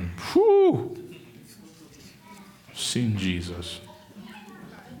and then, seeing Jesus.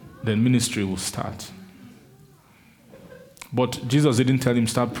 Then ministry will start. But Jesus didn't tell him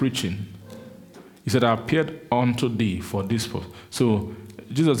start preaching. He said, I appeared unto thee for this purpose. So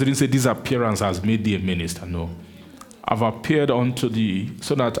Jesus didn't say this appearance has made thee a minister. No. I've appeared unto thee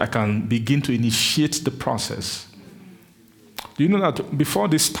so that I can begin to initiate the process. Do you know that before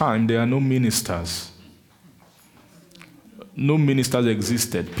this time there are no ministers? No ministers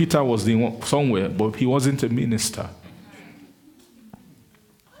existed. Peter was somewhere, but he wasn't a minister.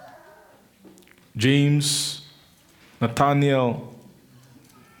 James, Nathaniel,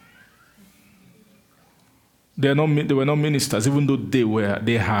 they were not ministers, even though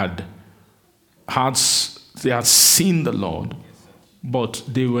they had seen the Lord, but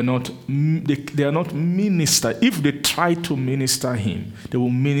they are not ministers. If they try to minister him, they will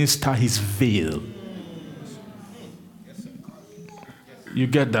minister his veil. You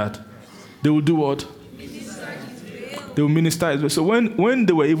get that? They will do what? They will minister his veil. So when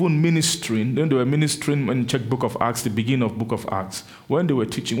they were even ministering, when you check Book of Acts, the beginning of Book of Acts, when they were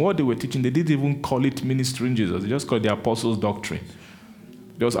teaching, what they were teaching, they didn't even call it ministering Jesus. They just called it the apostles' doctrine.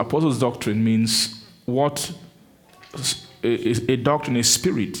 Because apostles' doctrine means what is a doctrine, a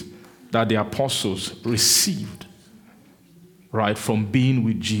spirit that the apostles received, right, from being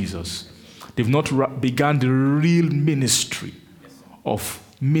with Jesus. They've not begun the real ministry of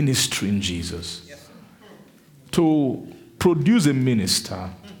ministering Jesus. To produce a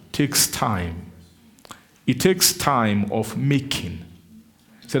minister takes time. it takes time of making.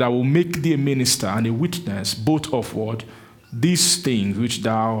 He said, I will make thee a minister and a witness, both of what? These things which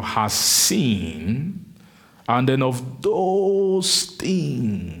thou hast seen, and then of those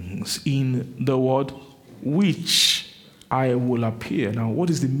things in the word which I will appear. Now, what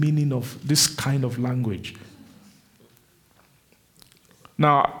is the meaning of this kind of language?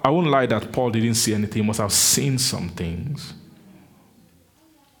 Now, I won't lie that Paul didn't see anything. He must have seen some things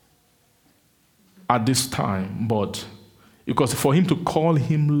at this time, but because for him to call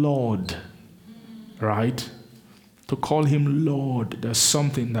him Lord, right? To call him Lord, there's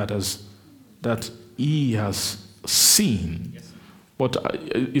something that he has seen. But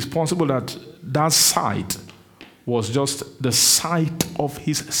it's possible that that sight was just the sight of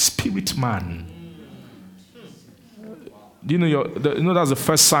his spirit man. Do you know that's the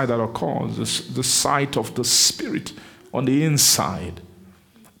first sight that occurs, the sight of the spirit on the inside.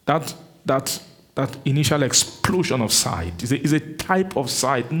 That initial explosion of sight is a type of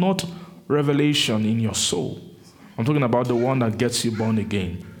sight, not revelation in your soul. I'm talking about the one that gets you born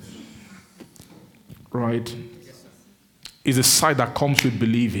again. Right? It's a sight that comes with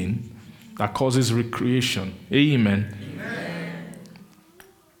believing, that causes recreation. Amen. Amen.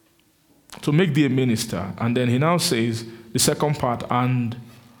 To make thee a minister. And then he now says, the second part, and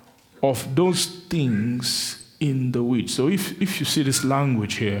of those things in the which. So if you see this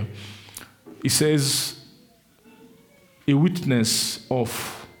language here, it says, a witness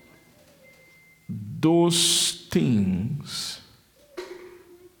of those things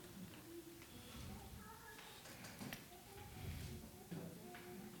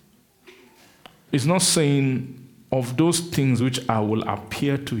it's not saying of those things which I will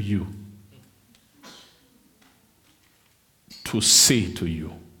appear to you to say to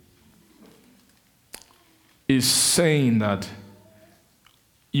you. It's saying that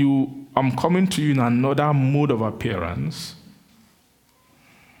I'm coming to you in another mode of appearance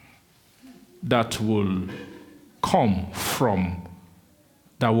that will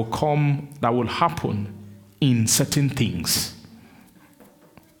happen in certain things.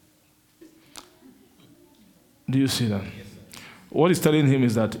 Do you see that? Yes, what he's telling him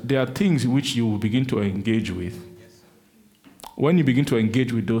is that there are things which you will begin to engage with. Yes. When you begin to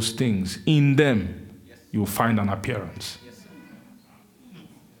engage with those things, in them, yes, you will find an appearance. Yes,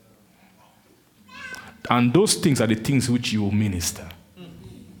 and those things are the things which you will minister.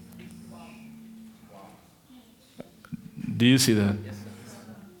 Do you see that? Yes,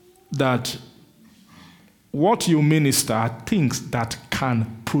 that what you minister are things that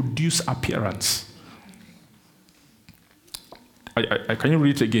can produce appearance. Can you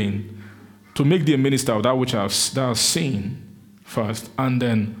read it again? To make thee a minister of that which thou hast seen first, and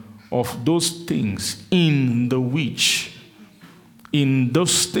then of those things in those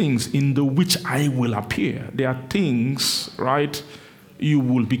things in the which I will appear. There are things, right, you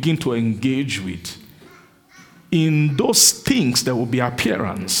will begin to engage with. In those things, there will be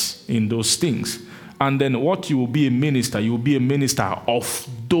appearance in those things. And then what you will be a minister of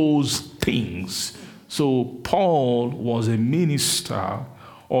those things. So Paul was a minister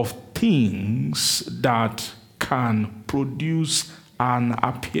of things that can produce an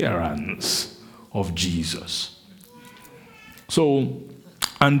appearance of Jesus. So,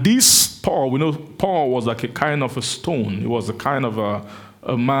 and this Paul, we know Paul was like a kind of a stone. He was a kind of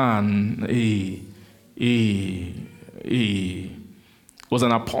a man, was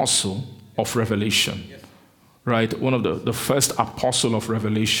an apostle of revelation, right? One of the first apostle of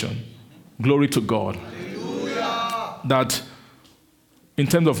revelation. Glory to God. Hallelujah. That in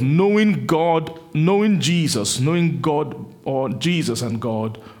terms of knowing God, knowing God or Jesus and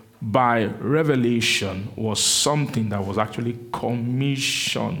God by revelation was something that was actually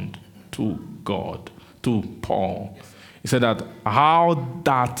commissioned to God, to Paul. He said that how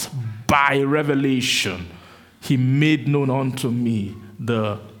that by revelation he made known unto me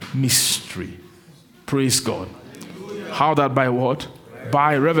the mystery. Praise God. Hallelujah. How that by what?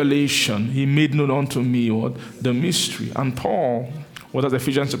 By revelation, he made known unto me what? The mystery. And Paul, what is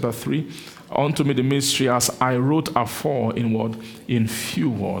Ephesians chapter 3? Unto me the mystery as I wrote afore in what? In few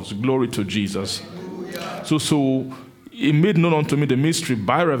words. Glory to Jesus. So he made known unto me the mystery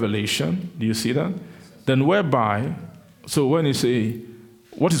by revelation. Do you see that? Then whereby, so when you say,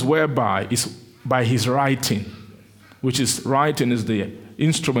 what is whereby? Is by his writing, which is writing is the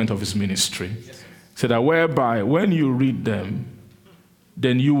instrument of his ministry. So that whereby, when you read them,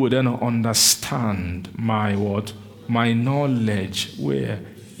 then you will then understand my what? My knowledge where?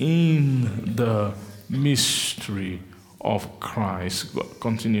 In the mystery of Christ.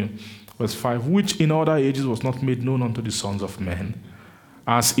 Continue. Verse 5, which in other ages was not made known unto the sons of men,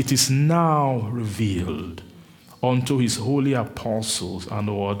 as it is now revealed unto his holy apostles and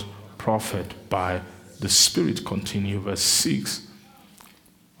the word prophet by the Spirit. Continue, verse 6.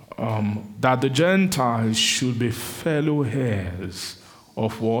 That the Gentiles should be fellow heirs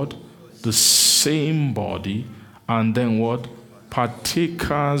of what? The same body, and then what?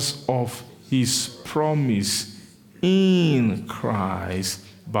 Partakers of his promise in Christ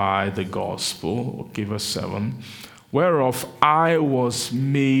by the gospel. Okay, verse 7. Whereof I was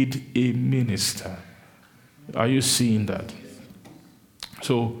made a minister. Are you seeing that?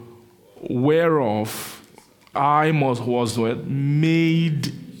 So, whereof I was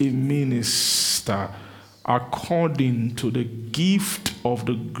made a minister according to the gift of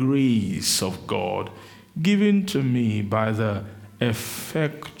the grace of God given to me by the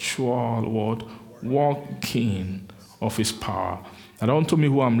effectual word working of his power. And unto me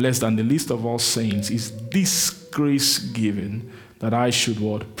who am less than the least of all saints is this grace given, that I should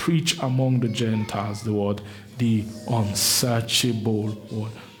what? Preach among the Gentiles the word, the unsearchable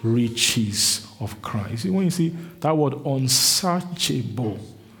word, riches of Christ. When you see that word unsearchable,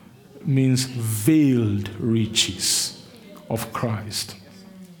 means veiled riches of Christ.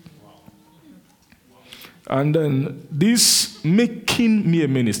 And then this making me a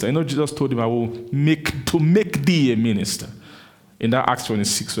minister, Jesus told him, I will make thee a minister. In that Acts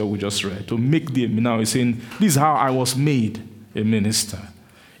 26 where we just read, to make thee, now he's saying, this is how I was made a minister.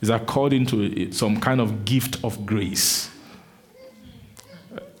 It's according to some kind of gift of grace.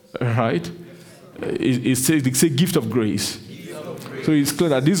 Right? It's a gift of grace. So it's clear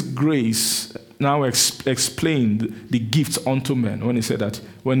that this grace now explained the gifts unto men. When he said that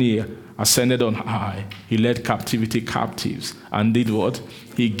when he ascended on high, he led captivity captives and did what?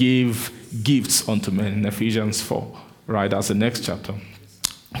 He gave gifts unto men in Ephesians 4. Right, that's the next chapter.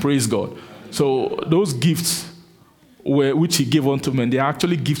 Praise God. So those gifts which he gave unto men, they are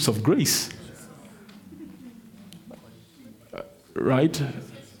actually gifts of grace. Right?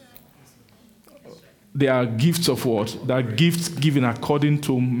 They are gifts of what? They are gifts given according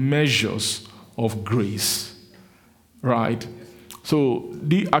to measures of grace. Right? So,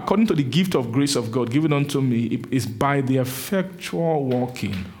 according to the gift of grace of God given unto me, it is by the effectual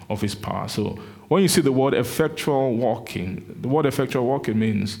working of his power. So, when you see the word effectual working, the word effectual working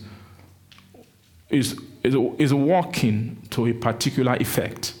means is working to a particular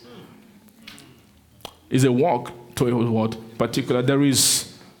effect. Is a work to a what? Particular. There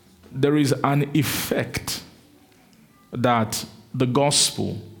is an effect that the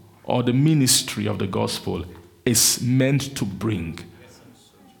gospel or the ministry of the gospel is meant to bring.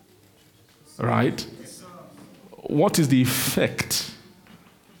 Right? What is the effect?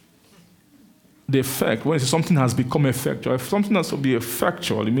 The effect, when something has become effectual, if something has to be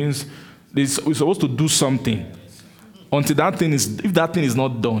effectual, it means we're supposed to do something. Until if that thing is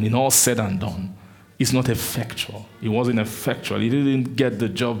not done, in all said and done, it's not effectual. It wasn't effectual. It didn't get the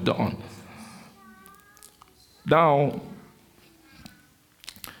job done. Now,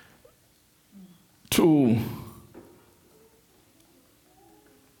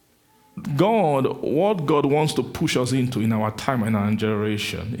 what God wants to push us into in our time and our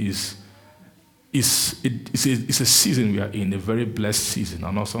generation is a season we are in, a very blessed season,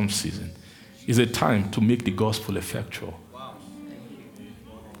 an awesome season. It's a time to make the gospel effectual.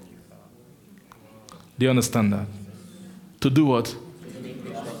 Do you understand that? To do what?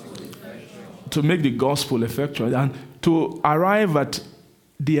 To make the gospel effectual and to arrive at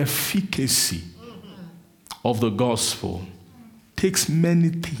the efficacy of the gospel takes many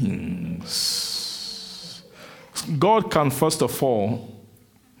things. God can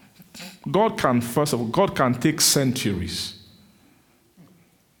take centuries.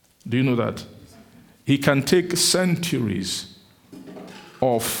 Do you know that? He can take centuries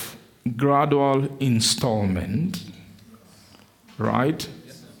of gradual installment, right?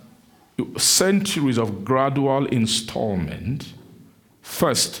 Centuries of gradual installment,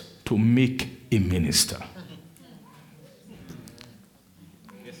 first to make a minister.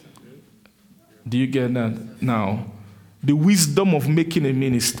 Do you get that? Now, the wisdom of making a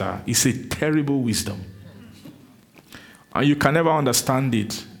minister is a terrible wisdom. And you can never understand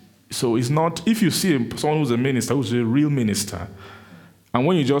it. So it's not, if you see someone who's a minister, who's a real minister, and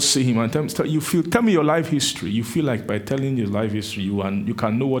when you just see him and tell me your life history, you feel like by telling your life history, you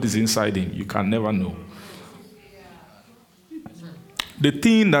can know what is inside him. You can never know. The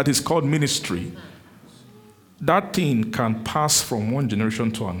thing that is called ministry, that thing can pass from one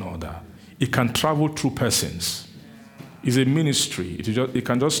generation to another. It can travel through persons. It's a ministry. It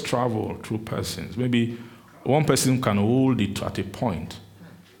can just travel through persons. Maybe one person can hold it at a point.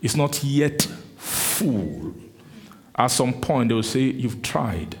 It's not yet full. at some point they will say, you've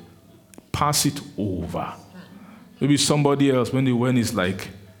tried. Pass it over. Maybe somebody else, when he's like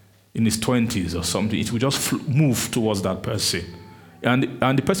in his 20s or something, it will just move towards that person. And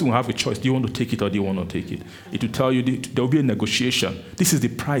the person will have a choice. Do you want to take it or do you want to take it? It will tell you there will be a negotiation. This is the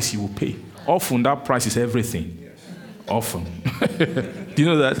price you will pay. Often that price is everything. Often. Do you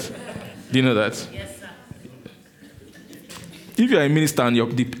know that? Do you know that? Yes, sir. If you're a minister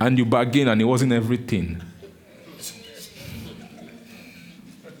and you bargain and it wasn't everything,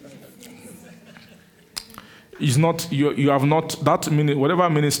 it's not, you have not, whatever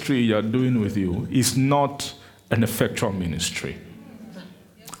ministry you're doing with you is not an effectual ministry.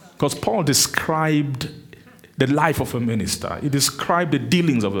 Because Paul described the life of a minister. He described the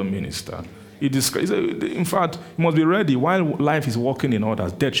dealings of a minister. In fact, you must be ready. While life is working in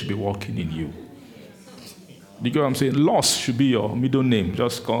others, death should be working in you. Do you get what I'm saying? Loss should be your middle name.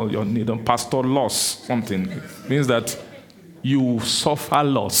 Just call your name Pastor Loss something. It means that you suffer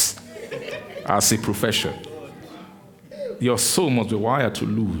loss as a profession. Your soul must be wired to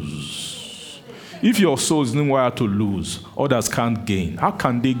lose. If your soul is not wired to lose, others can't gain. How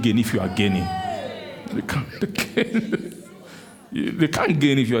can they gain if you are gaining? They can't. They can't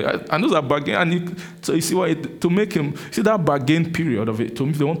gain if you're. And those are bargain. So you see why to make him see that bargain period of it.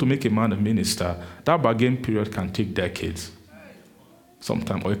 If they want to make a man a minister, that bargain period can take decades,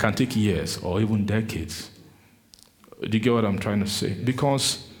 sometimes, or it can take years, or even decades. Do you get what I'm trying to say?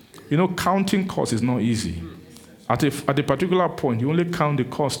 Because counting cost is not easy. At a particular point, you only count the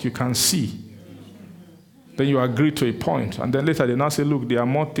cost you can see. Then you agree to a point, and then later they now say, look, there are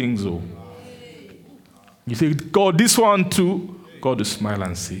more things, though. You say, God, this one too. God will smile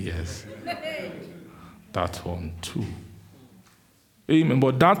and say, yes. That one too. Amen.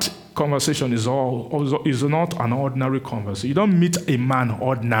 But that conversation is not an ordinary conversation. You don't meet a man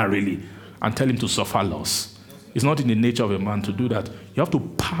ordinarily and tell him to suffer loss. It's not in the nature of a man to do that. You have to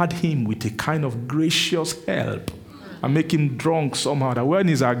pad him with a kind of gracious help and make him drunk somehow that when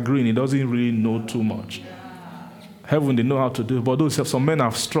he's agreeing, he doesn't really know too much. Heaven, they know how to do it. But those some men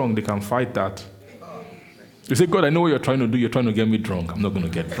are strong, they can fight that. You say, God, I know what you're trying to do. You're trying to get me drunk. I'm not going to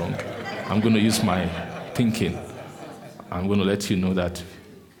get drunk. I'm going to use my thinking. I'm going to let you know that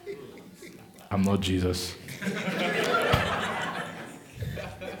I'm not Jesus.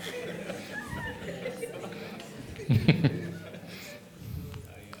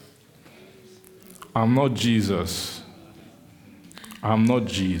 I'm not Jesus. I'm not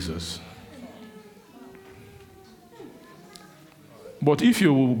Jesus. But if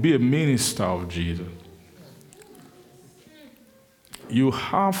you will be a minister of Jesus, you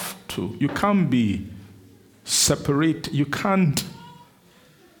can't be separate. You can't.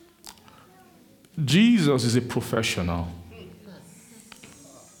 Jesus is a professional.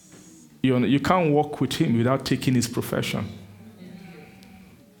 You can't walk with him without taking his profession.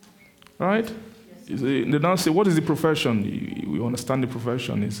 Right? They now say, what is the profession? We understand the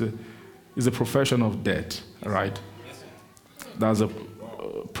profession. It's a profession of death. Right? That's a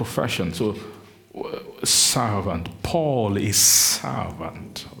profession. So, servant. Paul is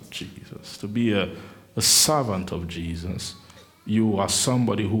servant of Jesus. To be a servant of Jesus, you are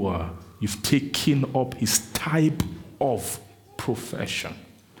somebody you've taken up his type of profession.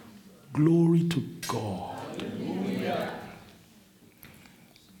 Glory to God. Hallelujah.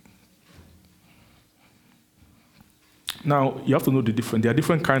 Now, you have to know the difference. There are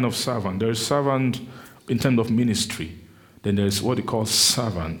different kinds of servant. There is servant in terms of ministry. Then there is what they call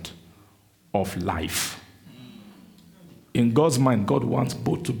servant of life. In God's mind, God wants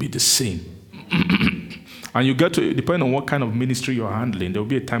both to be the same. And you get to, depending on what kind of ministry you're handling, there will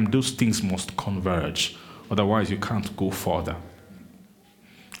be a time those things must converge. Otherwise, you can't go further.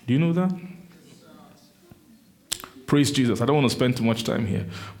 Do you know that? Praise Jesus. I don't want to spend too much time here.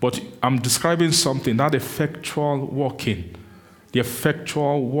 But I'm describing something, that effectual working. The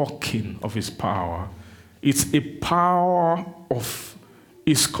effectual working of his power. It's a power of,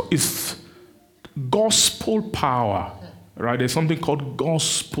 it's gospel power. Right? There's something called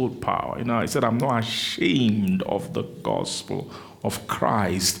gospel power. I said, I'm not ashamed of the gospel of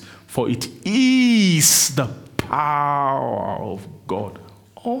Christ, for it is the power of God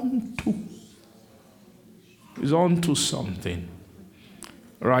is unto something.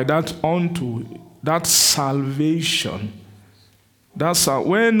 Right? That salvation.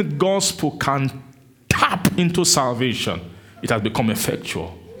 When gospel can tap into salvation, it has become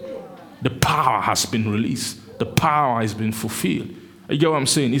effectual. The power has been released. The power has been fulfilled. You get what I'm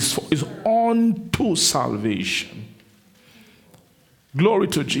saying? It's unto salvation. Glory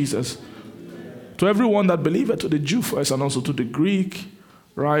to Jesus. To everyone that believeth, to the Jew first and also to the Greek.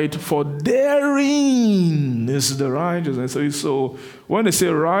 right? For therein is the righteousness. So when they say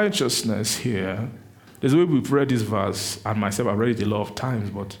righteousness here, there's a way we've read this verse, and myself, I've read it a lot of times,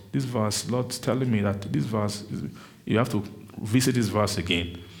 but this verse, Lord's telling me that this verse, you have to visit this verse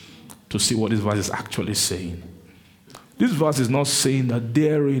again to see what this verse is actually saying. This verse is not saying that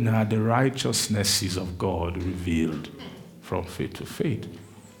therein are the righteousnesses of God revealed from faith to faith.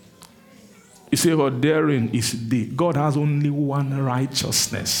 You see, what therein is God has only one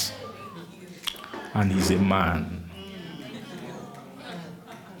righteousness, and he's a man.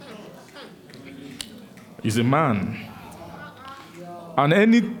 He's a man. And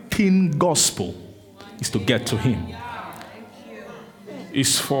anything gospel is to get to him.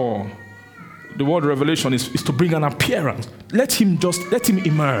 It's for the word revelation is to bring an appearance. Let him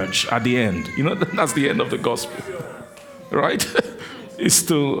emerge at the end. You know, that's the end of the gospel. Right? It's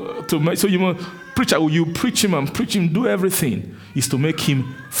to make, so you preacher, you preach him, do everything, is to make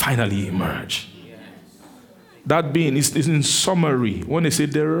him finally emerge. That being is in summary, when they say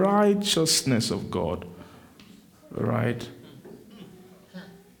the righteousness of God, right?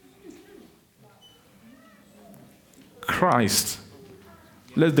 Christ,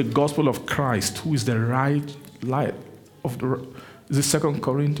 let the gospel of Christ, who is the right light of the, is it 2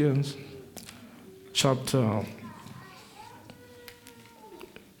 Corinthians chapter,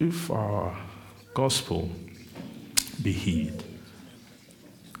 if our gospel be hid,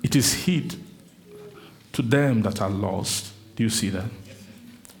 it is hid to them that are lost. Do you see that?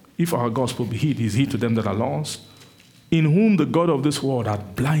 If our gospel be hid, it is hid to them that are lost, in whom the God of this world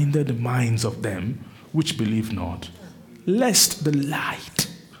hath blinded the minds of them which believe not, lest the light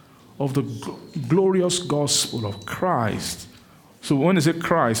of the glorious gospel of Christ. So when they say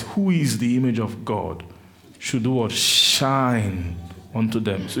Christ, who is the image of God, should do what? Shine unto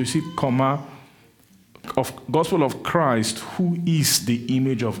them. So you see, comma, of gospel of Christ, who is the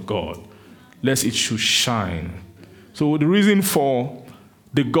image of God, lest it should shine. So the reason for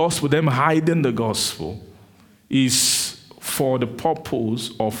the gospel, them hiding the gospel, is for the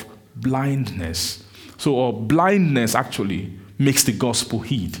purpose of blindness. So blindness actually makes the gospel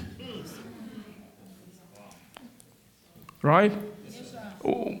hid. Right?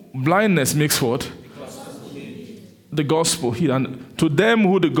 Blindness makes what? The gospel hid. And to them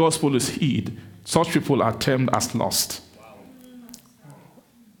who the gospel is hid, such people are termed as lost.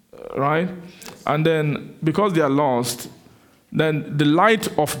 Right? And then, because they are lost, then the light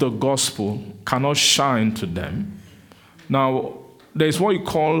of the gospel cannot shine to them. Now, there is what you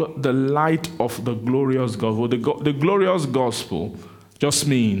call the light of the glorious gospel. The glorious gospel just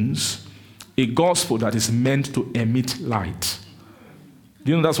means a gospel that is meant to emit light.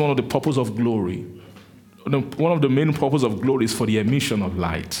 You know, that's one of the purposes of glory. One of the main purposes of glory is for the emission of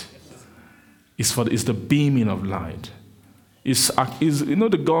light. It's the beaming of light.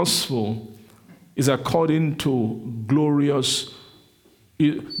 The gospel is according to glorious.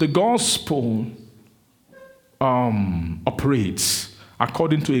 The gospel operates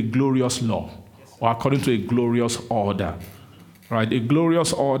according to a glorious law or according to a glorious order. Right? A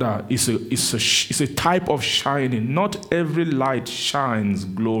glorious order is a type of shining. Not every light shines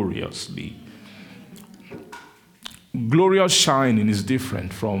gloriously. Glorious shining is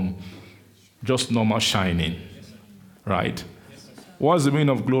different from just normal shining. Right? What's the meaning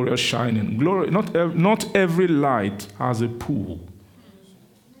of glorious shining? Not every light has a pool.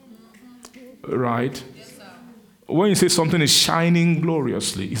 Right? When you say something is shining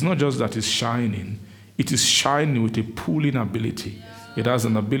gloriously, it's not just that it's shining. It is shining with a pooling ability. It has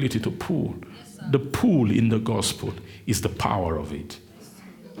an ability to pool. The pool in the gospel is the power of it.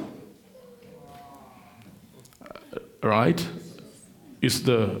 Right? It's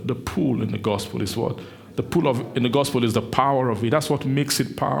the pool in the gospel is what? The pool in the gospel is the power of it. That's what makes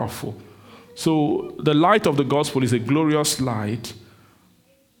it powerful. So the light of the gospel is a glorious light.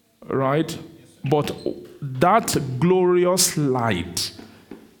 Right? But that glorious light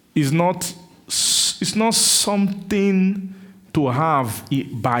is not something to have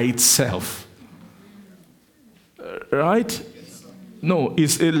by itself. Right? No,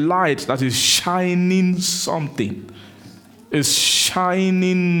 it's a light that is shining something. It's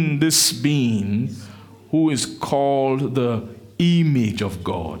shining this being who is called the image of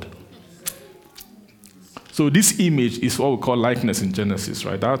God. So this image is what we call likeness in Genesis,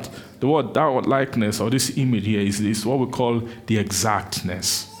 right? That word likeness or this image here is what we call the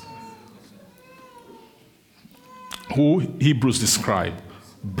exactness. Who Hebrews describe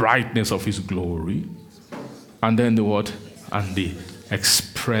brightness of his glory, and then the word and the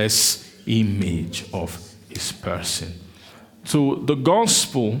express image of his person. So the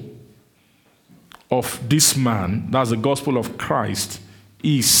gospel of this man, that's the gospel of Christ,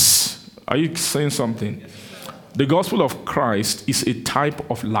 are you saying something? The gospel of Christ is a type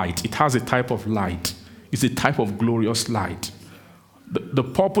of light. It has a type of light. It's a type of glorious light. The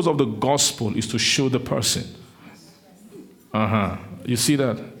purpose of the gospel is to show the person. You see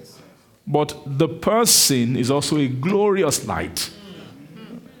that? But the person is also a glorious light.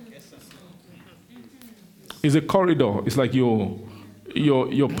 It's a corridor. It's like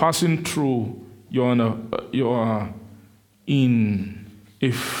you're passing through. You are in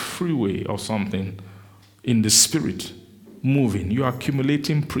a freeway or something in the spirit, moving. You are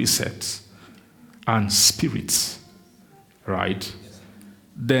accumulating precepts and spirits, right?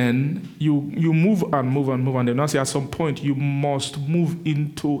 Then you move and move and move, and then at some point you must move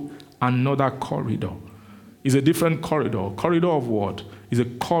into another corridor. It's a different corridor. Corridor of what? It's a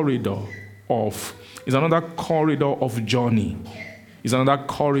corridor of, it's another corridor of journey. It's another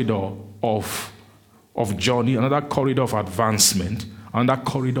corridor of journey, another corridor of advancement, another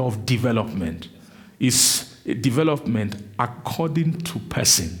corridor of development. It's a development according to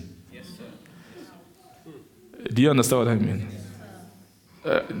person. Yes, sir. Do you understand what I mean?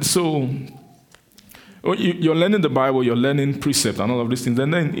 So you're learning the Bible, you're learning precept and all of these things,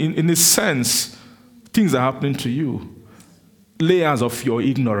 and then in a sense, things are happening to you. Layers of your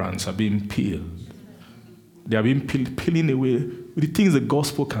ignorance are being peeled. They are being peeling away with the things the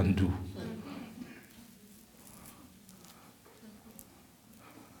gospel can do.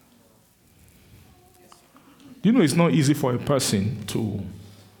 You know, it's not easy for a person to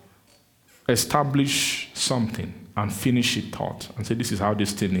establish something and finish it thought and say, this is how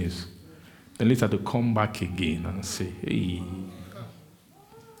this thing is. Then later to come back again and say, hey,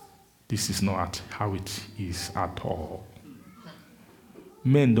 this is not how it is at all.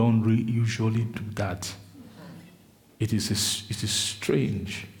 Men don't usually do that. It is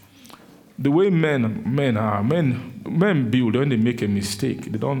strange. The way men are, men build when they make a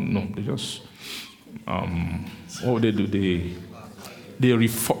mistake. They don't know. They just, what they do, they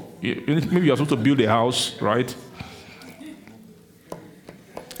reform. Maybe you're supposed to build a house, right?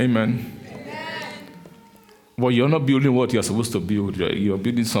 Amen. But you're not building what you're supposed to build. You're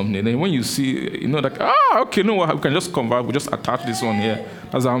building something. And then when you see, like, okay, no, we can just convert. We just attach this one here.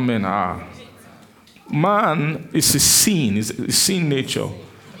 That's how men are. Man is a sin. It's a sin nature.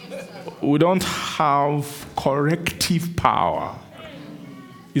 We don't have corrective power.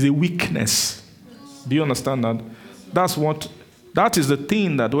 It's a weakness. Do you understand that? That is the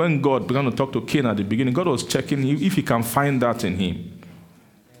thing that when God began to talk to Cain at the beginning, God was checking if he can find that in him.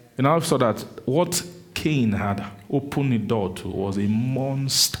 And I saw that what Cain had opened the door to was a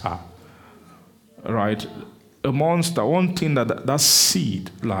monster. Right? A monster. One thing that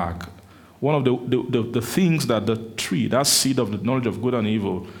seed, like, one of the things that the tree, that seed of the knowledge of good and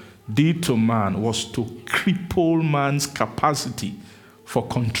evil, did to man was to cripple man's capacity for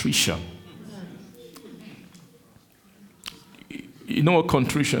contrition. You know what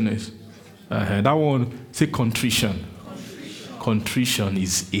contrition is? That one, say contrition. Contrition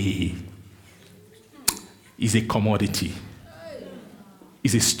is a commodity.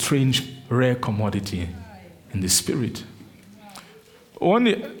 It's a strange, rare commodity in the spirit.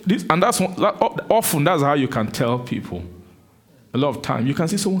 Often that's how you can tell people. A lot of time you can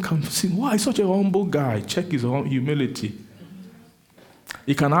see someone can say, "Wow, he's such a humble guy." Check his humility.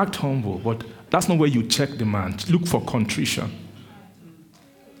 He can act humble, but that's not where you check the man. Look for contrition.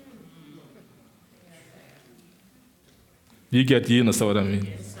 You understand what I mean?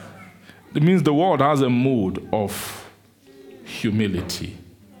 Yes, it means the world has a mode of humility.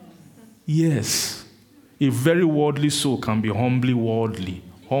 Yes. A very worldly soul can be humbly worldly.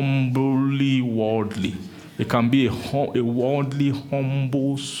 Humbly worldly. It can be a worldly,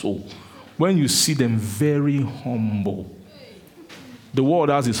 humble soul. When you see them very humble, the world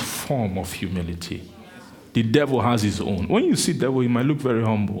has its form of humility. The devil has his own. When you see the devil, he might look very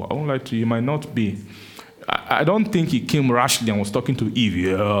humble. I won't lie to you, he might not be. I don't think he came rashly and was talking to Eve.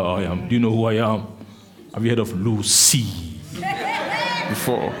 Yeah, I am. Do you know who I am? Have you heard of Lucy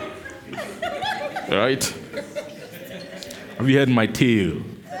before? Right? Have you heard my tale?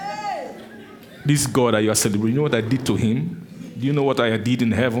 This God that you are celebrating, you know what I did to him? Do you know what I did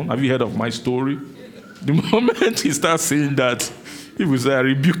in heaven? Have you heard of my story? The moment he starts saying that, he will say, I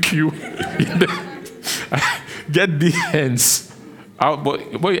rebuke you. Get the hands.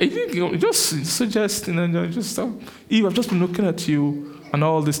 But I think just suggesting and just Eve, I've just been looking at you and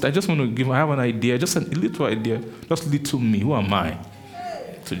all this. I just want to I have an idea, just a little idea, just little me. Who am I?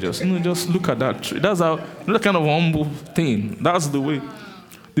 To just look at that tree. That's that kind of humble thing. That's the way.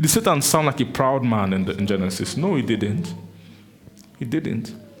 Did Satan sound like a proud man in Genesis? No, he didn't. He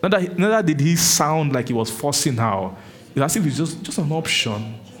didn't. Neither did he sound like he was forcing her. It's as if it's just an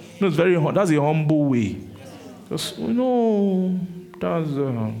option. It's that's a humble way.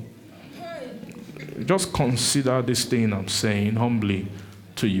 Just consider this thing I'm saying humbly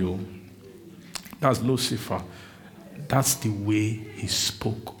to you. That's Lucifer. That's the way he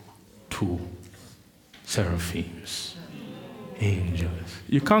spoke to seraphims, angels.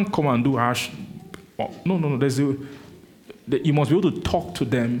 You can't come and do harsh. No. You must be able to talk to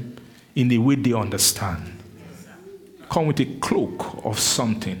them in the way they understand. Come with a cloak of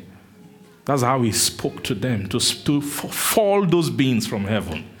something. That's how he spoke to them, to fall those beings from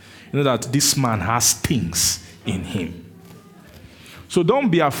heaven. You know that this man has things in him. So don't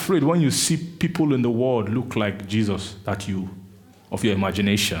be afraid when you see people in the world look like Jesus of your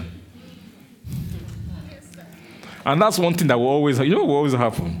imagination. And that's one thing that will always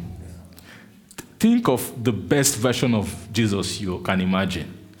happen. Think of the best version of Jesus you can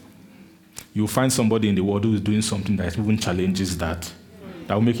imagine. You'll find somebody in the world who is doing something that even challenges that.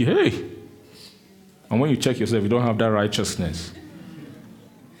 That will make you, hey. And when you check yourself, you don't have that righteousness.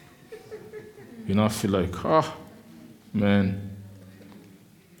 You now feel like, man.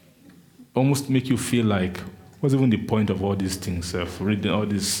 Almost make you feel like, what's even the point of all these things? Reading all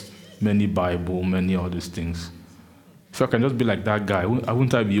these many Bible, many all these things. If I can just be like that guy,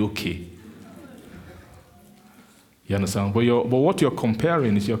 wouldn't I be okay? You understand? But what you're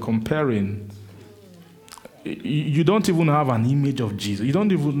comparing is you don't even have an image of Jesus. You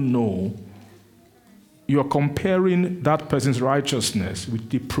don't even know. You're comparing that person's righteousness with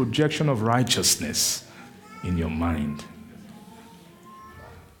the projection of righteousness in your mind.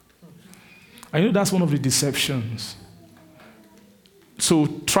 I know that's one of the deceptions. So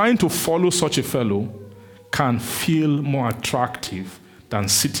trying to follow such a fellow can feel more attractive than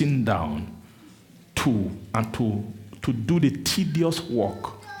sitting down to do the tedious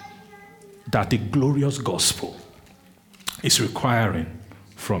work that the glorious gospel is requiring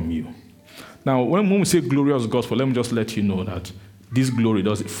from you. Now, when we say glorious gospel, let me just let you know that this glory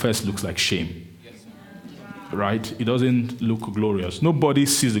first looks like shame. Right? It doesn't look glorious. Nobody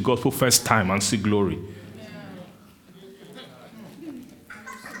sees the gospel first time and see glory.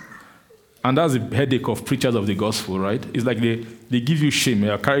 And that's the headache of preachers of the gospel, right? It's like they give you shame.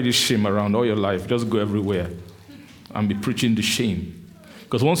 You carry this shame around all your life. Just go everywhere and be preaching the shame.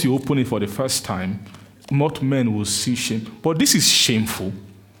 Because once you open it for the first time, most men will see shame. But this is shameful.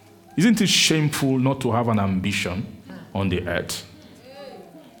 Isn't it shameful not to have an ambition on the earth?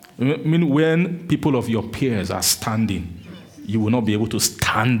 I mean, when people of your peers are standing, you will not be able to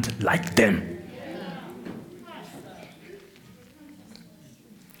stand like them.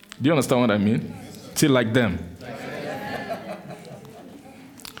 Do you understand what I mean? Say like them.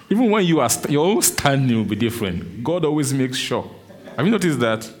 Even when you are your own standing will be different. God always makes sure. Have you noticed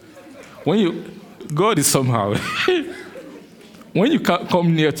that? God is somehow, when you can't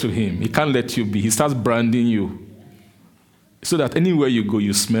come near to him, he can't let you be. He starts branding you. So that anywhere you go,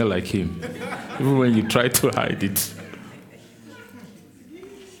 you smell like him. Even when you try to hide it.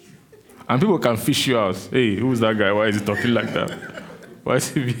 And people can fish you out. Hey, who's that guy? Why is he talking like that? Why is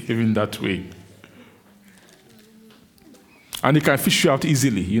he behaving that way? And he can fish you out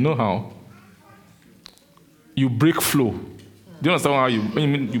easily. You know how? You break flow. Do you understand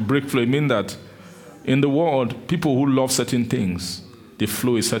when you break flow? It means that in the world, people who love certain things, they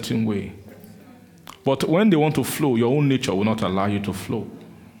flow a certain way. But when they want to flow, your own nature will not allow you to flow.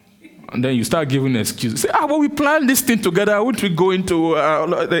 And then you start giving excuses. Say, but we planned this thing together. Won't we go into...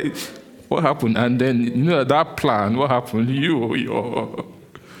 what happened? And then, that plan, what happened?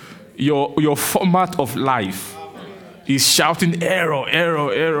 Your format of life is shouting error,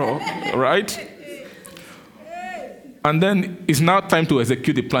 error, error, right? And then it's now time to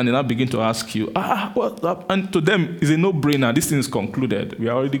execute the plan, and I begin to ask you, what? And to them, it's a no-brainer. This thing is concluded. We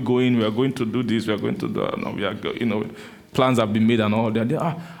are already going. We are going to do this. We are going to do. No, we are. Plans have been made and all that.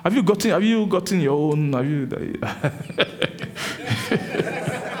 Have you gotten your own? Have you?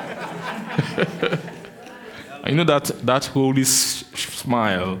 You know that holy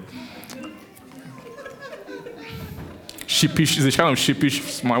smile. Sheepish is a kind of sheepish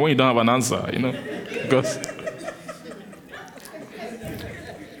smile when you don't have an answer. Because.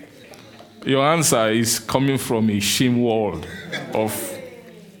 Your answer is coming from a shame world of...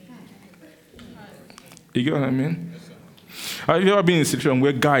 You get what I mean? Have you ever been in a situation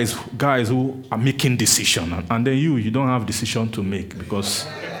where guys who are making decisions, and then you don't have decision to make because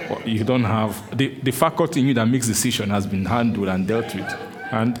you don't have... The faculty in you that makes decision has been handled and dealt with.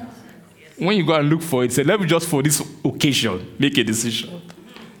 And when you go and look for it, say, let me just for this occasion make a decision.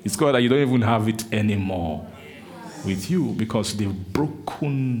 It's called that you don't even have it anymore with you because they've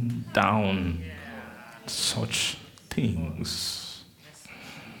broken down such things.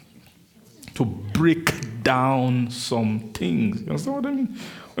 To break down some things. You understand what I mean?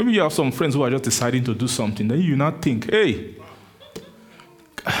 Maybe you have some friends who are just deciding to do something, then you not think, hey,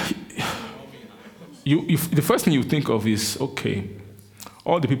 the first thing you think of is, okay,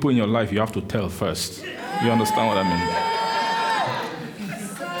 all the people in your life you have to tell first. You understand what I mean?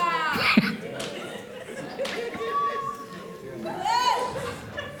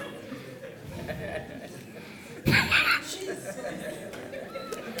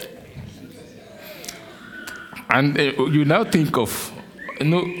 And you now think of,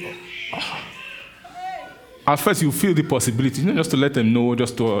 at first you feel the possibility, just to let them know,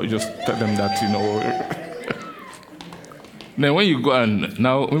 just tell them that, Then when you go and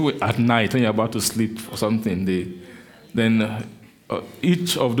now maybe at night when you're about to sleep or something, then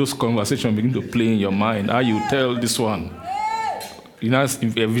each of those conversations begin to play in your mind. How you tell this one, you now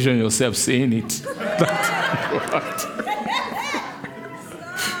envision yourself saying it.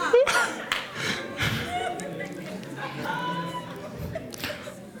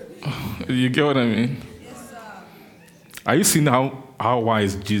 You get what I mean? Yes, sir. Are you seeing how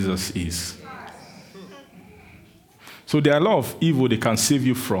wise Jesus is? So there are a lot of evil they can save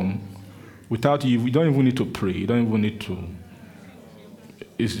you from without you. You don't even need to pray. You don't even need to.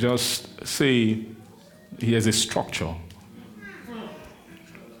 It's just say, here's a structure.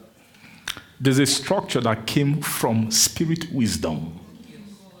 There's a structure that came from spirit wisdom.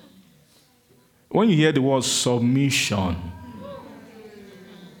 When you hear the word submission,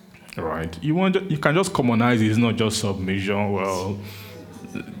 right? You can just commonize it. It's not just submission. Well,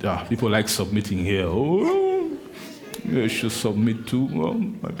 people like submitting here. Oh, you should submit too. Well,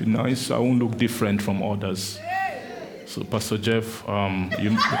 might be nice. I won't look different from others. So, Pastor Jeff,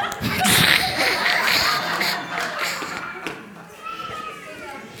 you.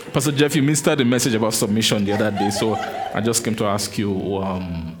 Pastor Jeff, you ministered the message about submission the other day. So, I just came to ask you,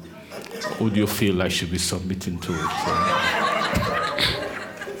 who do you feel I should be submitting to? So,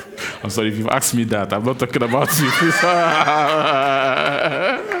 I'm sorry if you've asked me that. I'm not talking about you.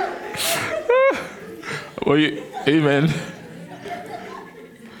 Amen.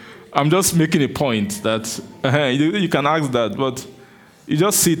 I'm just making a point that you can ask that, but you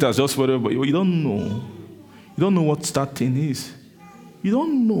just see it as just whatever. You don't know. You don't know what that thing is. You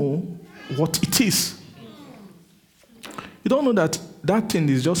don't know what it is. You don't know that that thing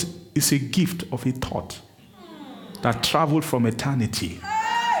is it's a gift of a thought that traveled from eternity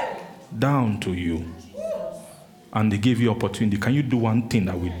down to you, and they gave you opportunity. Can you do one thing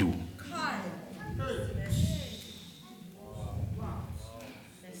that we do?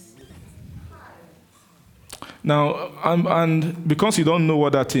 Now, and because you don't know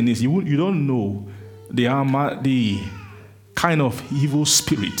what that thing is, you don't know the kind of evil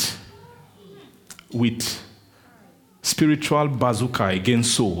spirit with spiritual bazooka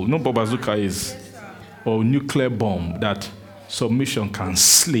against soul. No, but bazooka is or nuclear bomb that submission can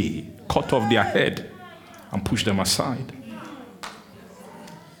slay, cut off their head, and push them aside.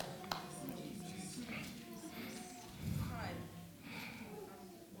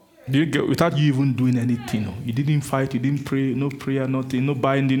 Without you even doing anything. You didn't fight, you didn't pray, no prayer, nothing, no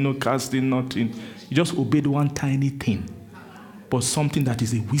binding, no casting, nothing. You just obeyed one tiny thing. But something that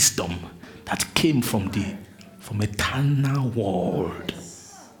is a wisdom that came from eternal world.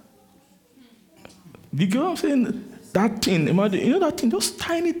 You get what I'm saying? That thing, imagine, that thing, just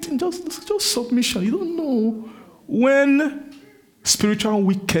tiny thing, just submission. You don't know when spiritual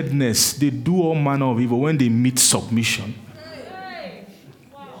wickedness, they do all manner of evil, when they meet submission.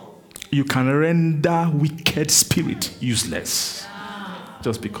 You can render wicked spirit useless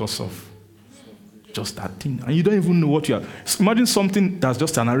just because of just that thing. And you don't even know what you are. Imagine something that's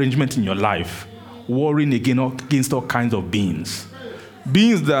just an arrangement in your life, warring against all kinds of beings.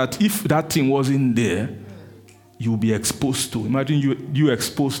 Beings that if that thing wasn't there, you'll be exposed to. Imagine you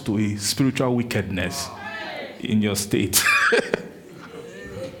exposed to a spiritual wickedness in your state.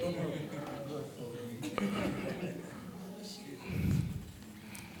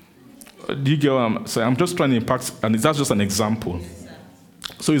 Do you get what I'm saying? I'm just trying to impact, and that's just an example.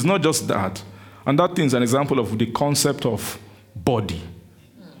 So it's not just that. And that thing is an example of the concept of body.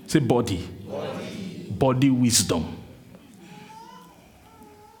 Say body. Body wisdom.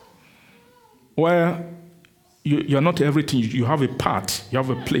 Where you're not everything. You have a part. You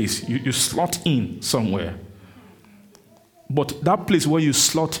have a place. You slot in somewhere. But that place where you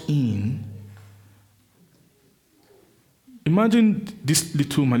slot in, imagine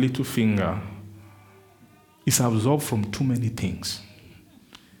my little finger is absorbed from too many things.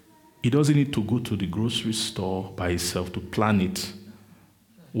 It doesn't need to go to the grocery store by itself to plan it.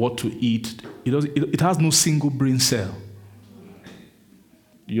 what to eat. It has no single brain cell.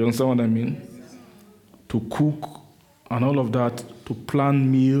 You understand what I mean? To cook and all of that, to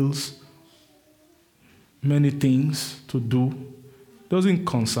plan meals, many things to do. Doesn't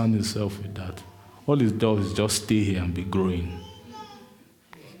concern itself with that. All it does is just stay here and be growing.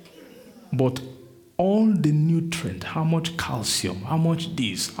 But all the nutrient, how much calcium, how much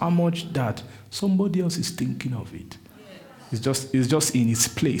this, how much that, somebody else is thinking of it. It's just in its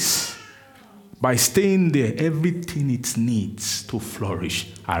place. By staying there, everything it needs to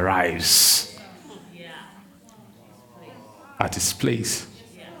flourish arrives at its place.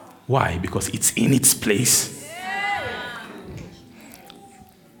 Why? Because it's in its place.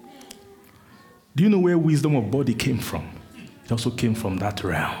 Do you know where wisdom of body came from? It also came from that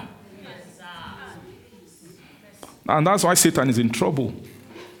realm. And that's why Satan is in trouble.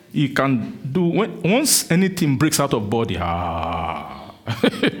 He can do, once anything breaks out of body, you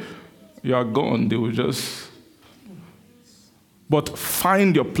are gone. They will just. But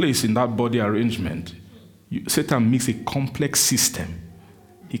find your place in that body arrangement. Satan makes a complex system.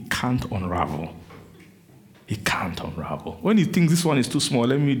 He can't unravel. He can't unravel. When he thinks this one is too small,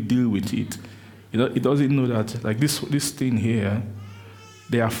 let me deal with it. He doesn't know that, like this thing here,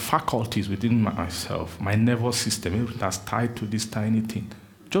 there are faculties within myself, my nervous system, everything that's tied to this tiny thing.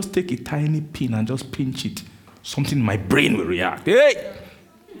 Just take a tiny pin and just pinch it. Something in my brain will react. Hey!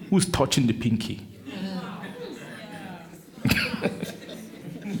 Who's touching the pinky?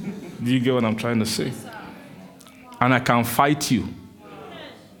 Do you get what I'm trying to say? And I can fight you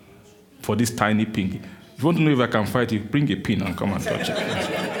for this tiny pinky. If you want to know if I can fight you, bring a pin and come and touch it.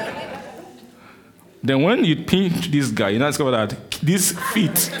 Then when you pinch this guy, you know, discover that these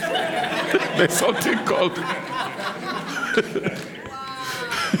feet, there's something called...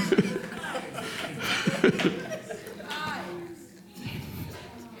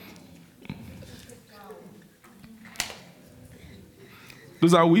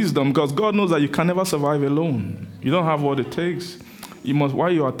 Those are wisdom, because God knows that you can never survive alone. You don't have what it takes. You must,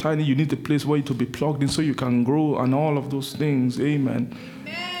 while you are tiny, you need a place where you to be plugged in so you can grow and all of those things. Amen.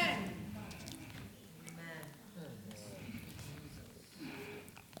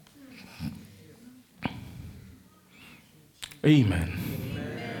 Amen. Amen.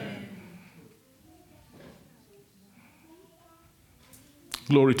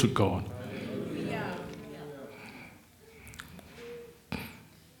 Glory to God. Hallelujah.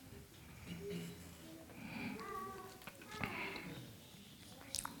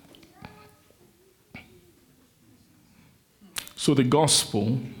 So the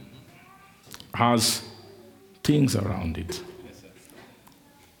gospel has things around it.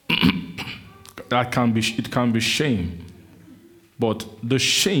 It can be shame. But the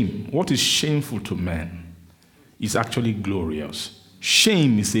shame, what is shameful to man, is actually glorious.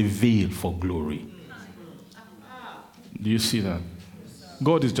 Shame is a veil for glory. Do you see that?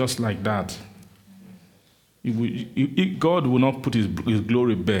 God is just like that. God will not put his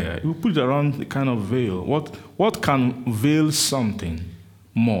glory bare. He will put it around the kind of veil. What can veil something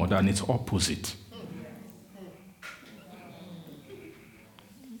more than its opposite?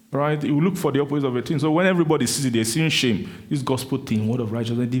 Right? You look for the opposite of a thing. So when everybody sees it, they're seeing shame. This gospel thing, word of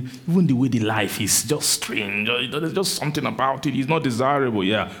righteousness, even the way the life is just strange. There's just something about it. It's not desirable.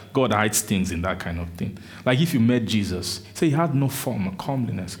 Yeah, God hides things in that kind of thing. Like if you met Jesus, say he had no form of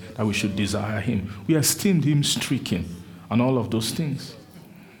comeliness that we should desire him. We esteemed him stricken and all of those things.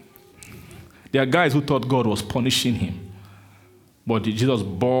 There are guys who thought God was punishing him. But Jesus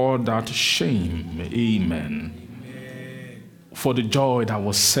bore that shame. Amen. For the joy that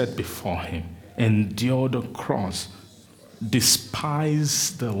was set before him, endured the cross,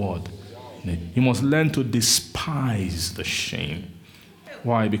 despised the word. He must learn to despise the shame.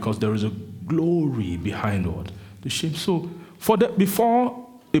 Why? Because there is a glory behind what? The shame. So, before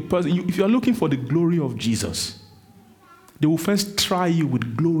a person, if you are looking for the glory of Jesus, they will first try you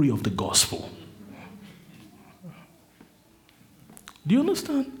with glory of the gospel. Do you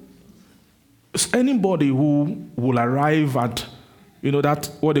understand? Anybody who will arrive at,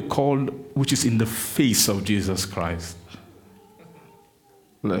 that what they call, which is in the face of Jesus Christ.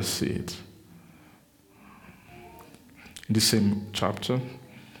 Let's see it. In the same chapter.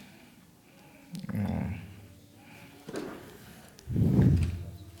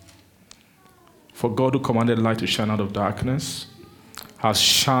 For God who commanded light to shine out of darkness has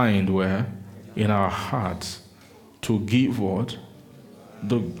shined where? In our hearts to give what?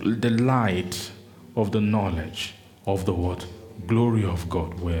 The light of the knowledge of the what? Glory of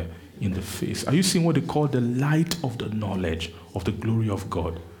God, where in the face. Are you seeing what they call the light of the knowledge of the glory of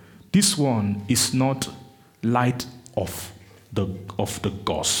God? This one is not light of of the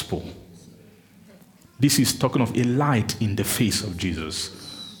gospel. This is talking of a light in the face of Jesus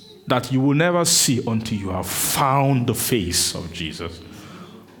that you will never see until you have found the face of Jesus.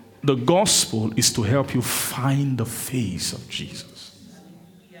 The gospel is to help you find the face of Jesus.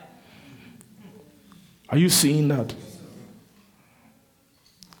 Are you seeing that?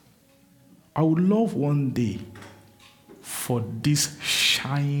 I would love one day for this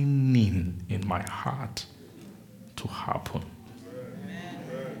shining in my heart to happen.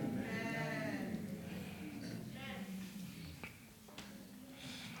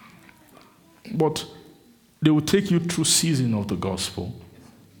 But they will take you through season of the gospel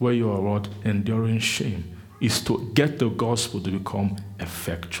where you are what? Enduring shame. Is to get the gospel to become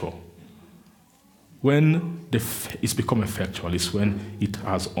effectual. When it's become effectual is when it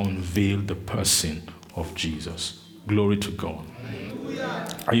has unveiled the person of Jesus. Glory to God. Hallelujah.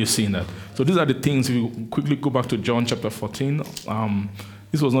 Are you seeing that? So these are the things. If you quickly go back to John chapter 14.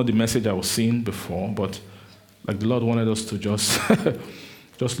 This was not the message I was seeing before, but like the Lord wanted us to just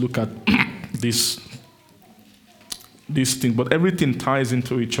look at this thing. But everything ties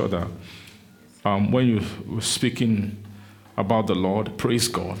into each other. When you were speaking about the Lord, praise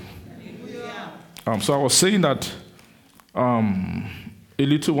God. So I was saying that a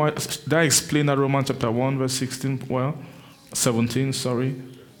little while, did I explain that Romans chapter 1 verse 16? Well, 17, sorry.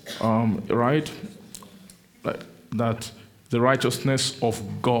 Right? That the righteousness of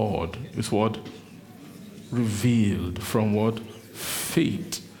God is what? Revealed from what?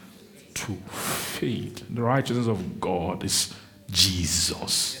 Faith to faith. The righteousness of God is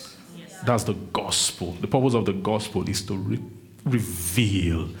Jesus. That's the gospel. The purpose of the gospel is to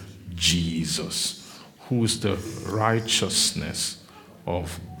reveal Jesus, who is the righteousness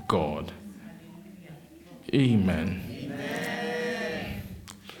of God. Amen.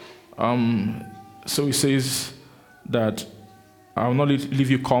 So he says that I will not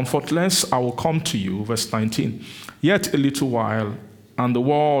leave you comfortless, I will come to you. Verse 19. Yet a little while, and the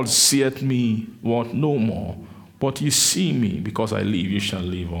world seeth me what no more. But you see me, because I live, you shall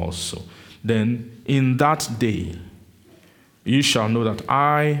live also. Then in that day, you shall know that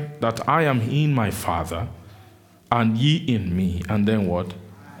I am in my Father, and ye in me, and then what?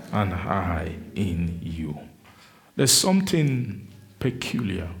 And I in you. There's something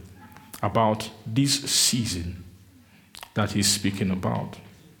peculiar about this season that he's speaking about.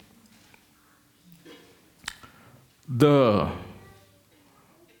 The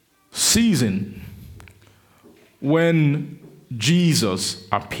season when Jesus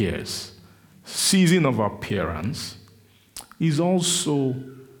appears, season of appearance, is also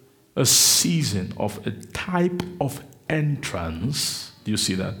a season of a type of entrance. Do you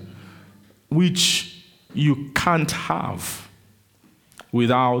see that? Which you can't have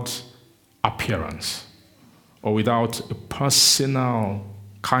without appearance or without a personal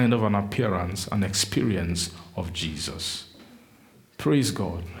kind of an appearance, an experience of Jesus. Praise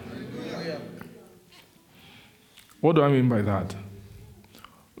God. What do I mean by that?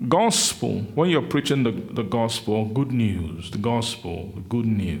 Gospel, when you're preaching the gospel, good news, the gospel, good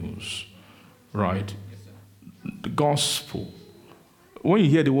news, right? The gospel. When you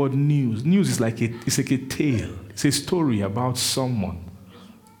hear the word news, news is like it's like a tale. It's a story about someone,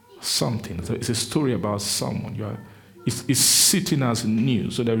 something. It's a story about someone. It's sitting as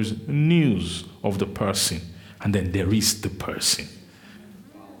news. So there is news of the person, and then there is the person.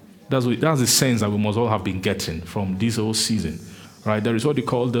 That's the sense that we must all have been getting from this whole season, right? There is what they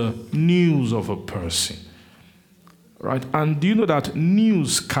call the news of a person, right? And do you know that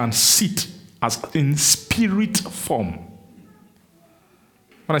news can sit as in spirit form?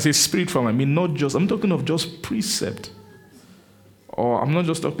 When I say spirit form, I mean I'm talking of just precept, or I'm not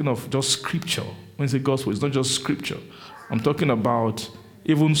just talking of just scripture. When I say gospel, it's not just scripture. I'm talking about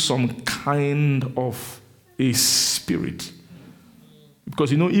even some kind of a spirit.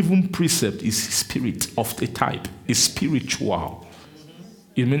 Because even precept is spirit of a type, is spiritual.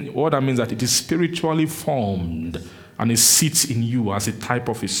 What that means that it is spiritually formed and it sits in you as a type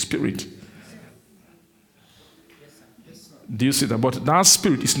of a spirit. Do you see that? But that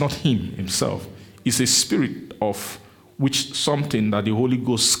spirit is not him himself. It's a spirit of which something that the Holy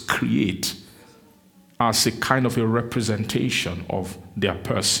Ghost create as a kind of a representation of their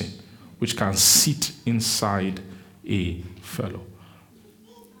person, which can sit inside a fellow.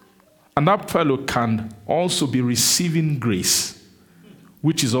 And that fellow can also be receiving grace,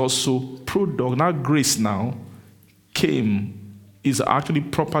 which is also product. That grace now is actually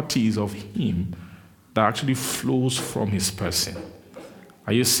properties of him that actually flows from his person.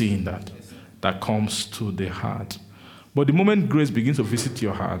 Are you seeing that? That comes to the heart. But the moment grace begins to visit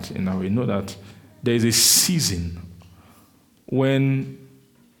your heart, you know that there is a season when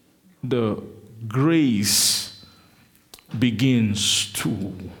the grace begins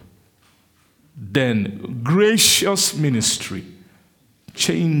to, then gracious ministry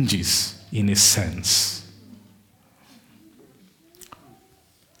changes in a sense.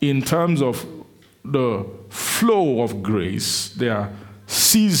 In terms of the flow of grace, there are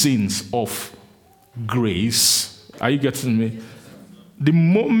seasons of grace. Are you getting me?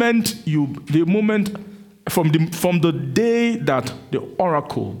 From the day that the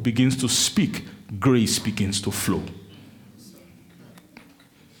oracle begins to speak, grace begins to flow.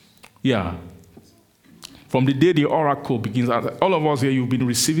 Yeah. From the day the oracle begins, all of us here, you've been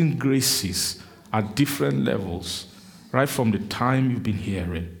receiving graces at different levels, right from the time you've been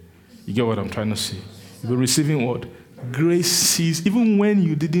hearing. You get what I'm trying to say? You've been receiving what? Graces, even when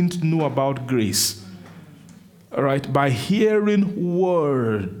you didn't know about grace. All right? By hearing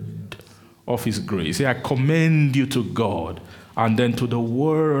word of his grace. I commend you to God, and then to the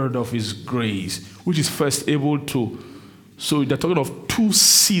word of his grace, which is first able to. So they're talking of two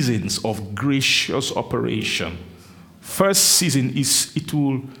seasons of gracious operation. First season is it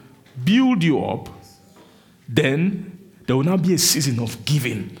will build you up. Then there will now be a season of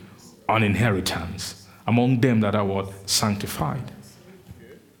giving an inheritance among them that are what? Sanctified.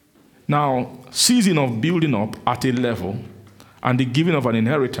 Now, season of building up at a level and the giving of an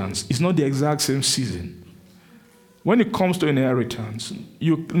inheritance is not the exact same season. When it comes to inheritance,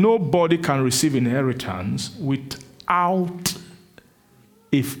 nobody can receive inheritance without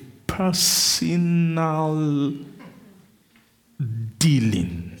a personal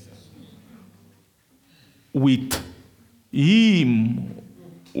dealing with him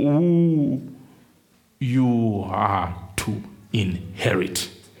who you are to inherit.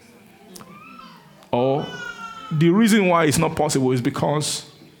 Or the reason why it's not possible is because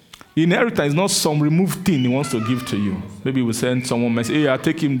the inheritance is not some removed thing he wants to give to you. Maybe we send someone message, hey, I'll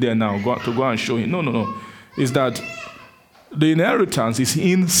take him there now, to go and show him. No. It's that the inheritance is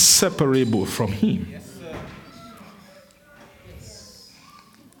inseparable from him. Yes, sir.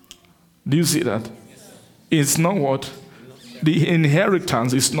 Do you see that? It's not what? The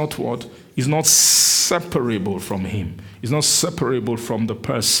inheritance is not what? It's not separable from him. It's not separable from the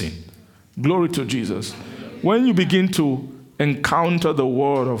person. Glory to Jesus. When you begin to encounter the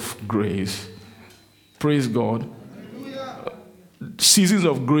word of grace, praise God, seasons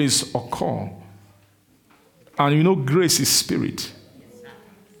of grace occur. And grace is spirit.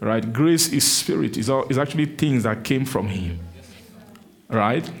 Right? Grace is spirit. It's actually things that came from him.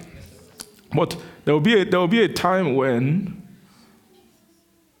 Right? But there will be a time when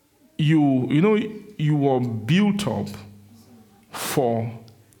you were built up for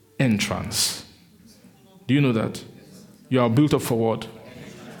entrance. Do you know that? You are built up for what?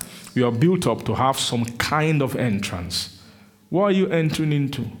 You are built up to have some kind of entrance. What are you entering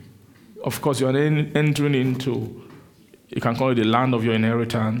into? Of course, you are entering into, you can call it the land of your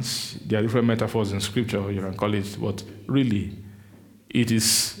inheritance. There are different metaphors in Scripture. You can call it what? Really, it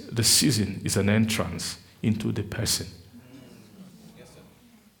is the season, is an entrance into the person.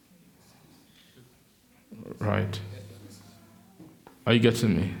 Right? Are you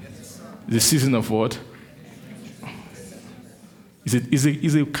getting me? The season of what?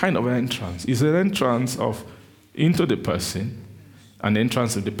 Is a kind of entrance. It's an entrance into the person, an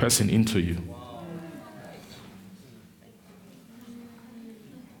entrance of the person into you.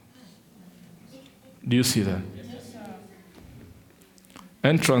 Do you see that?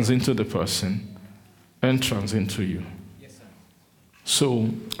 Entrance into the person, entrance into you. So,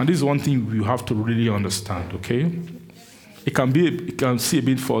 and this is one thing you have to really understand, okay? It can seem a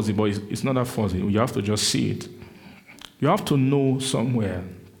bit fuzzy, but it's not that fuzzy. You have to just see it. You have to know somewhere,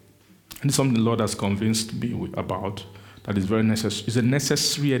 and it's something the Lord has convinced me about, that is very necessary. It's a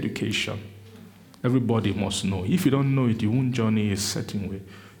necessary education. Everybody must know. If you don't know it, you won't journey a certain way.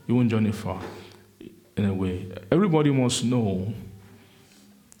 You won't journey far, in a way. Everybody must know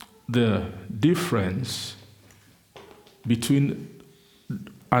the difference between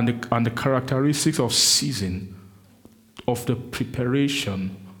and the characteristics of season of the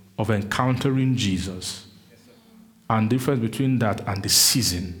preparation of encountering Jesus, and the difference between that and the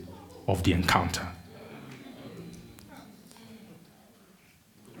season of the encounter.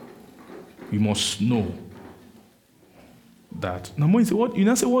 We must know that. Now, you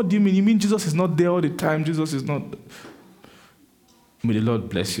say, what do you mean? You mean Jesus is not there all the time? Jesus is not. May the Lord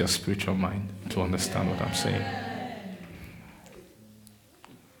bless your spiritual mind to understand what I'm saying.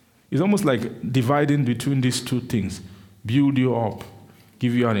 It's almost like dividing between these two things. Build you up,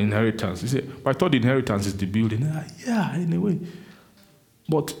 give you an inheritance. You say, but I thought the inheritance is the building. Yeah, in a way.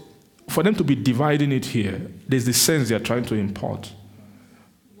 But for them to be dividing it here, there's the sense they're trying to import.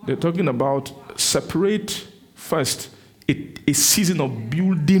 They're talking about separate first a season of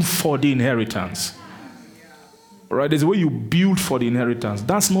building for the inheritance. Right? There's a way you build for the inheritance.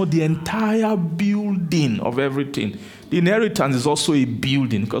 That's not the entire building of everything. The inheritance is also a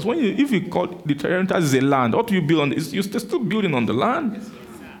building. Because if you call the inheritance is a land, what do you build on? You're still building on the land.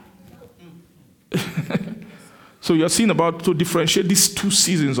 So you're seeing about to differentiate these two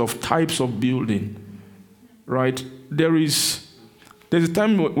seasons of types of building. Right? There's a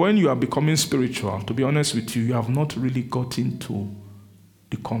time when you are becoming spiritual, to be honest with you, you have not really got into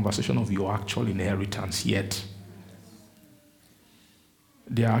the conversation of your actual inheritance yet.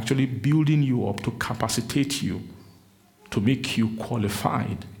 They are actually building you up to capacitate you, to make you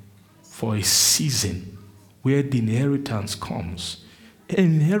qualified for a season where the inheritance comes.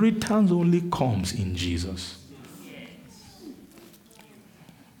 Inheritance only comes in Jesus.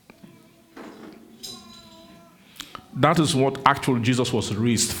 That is what actual Jesus was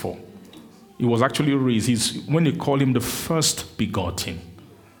raised for. He was actually raised. When they call him the first begotten,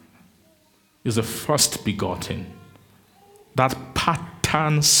 he's the first begotten. That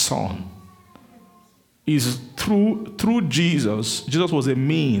pattern son is through Jesus. Jesus was a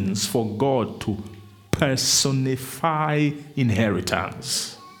means for God to personify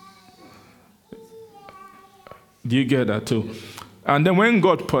inheritance. Do you get that too? And then when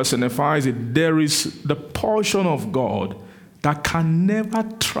God personifies it, there is the portion of God that can never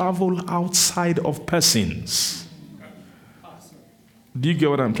travel outside of persons. Do you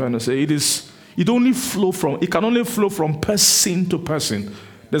get what I'm trying to say? It can only flow from person to person.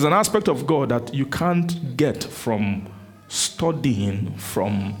 There's an aspect of God that you can't get from studying,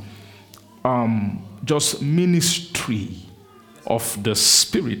 from just ministry of the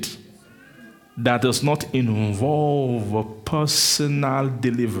Spirit, that does not involve a personal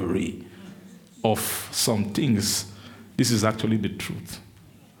delivery of some things. This is actually the truth.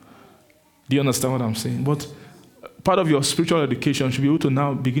 Do you understand what I'm saying? But part of your spiritual education should be able to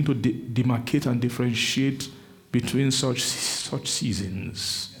now begin to demarcate and differentiate between such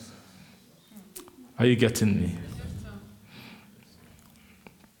seasons. Are you getting me?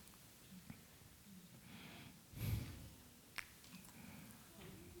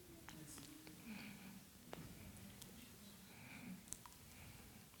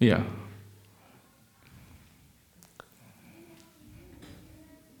 Yeah.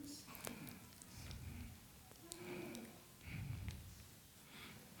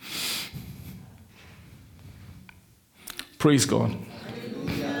 Praise God.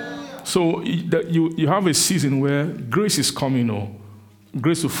 So you have a season where grace is coming, or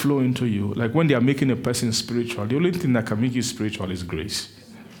grace will flow into you. Like when they are making a person spiritual, the only thing that can make you spiritual is grace.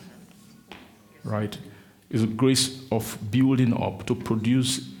 Right? Is grace of building up to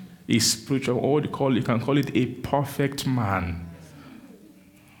produce a spiritual, or you can call it a perfect man.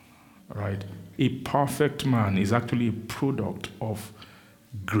 Right? A perfect man is actually a product of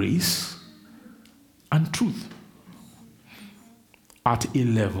grace and truth at a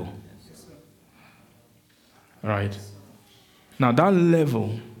level. Right? Now that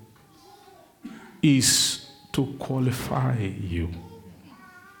level is to qualify you.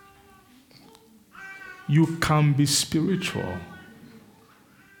 You can be spiritual,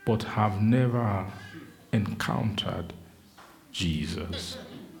 but have never encountered Jesus.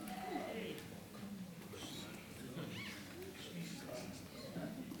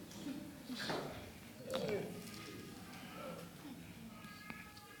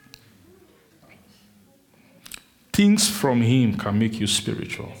 Things from him can make you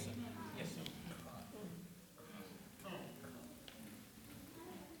spiritual.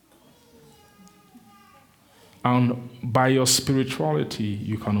 And by your spirituality,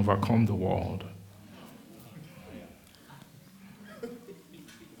 you can overcome the world.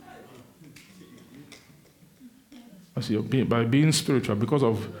 By being spiritual, because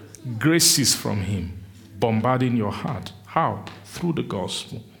of graces from him, bombarding your heart. How? Through the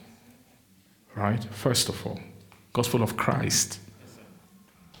gospel. Right? First of all, gospel of Christ.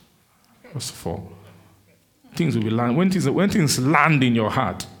 First of all, things will be land. When things land in your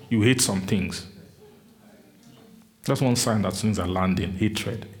heart, you hate some things. That's one sign that things are landing,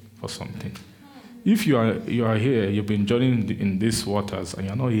 hatred for something. If you are here, you've been journeying in these waters, and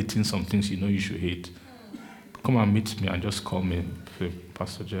you're not hating some things you know you should hate, come and meet me and just call me, say,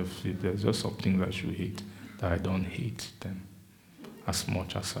 Pastor Jeff, there's just some things I should hate, that I don't hate them as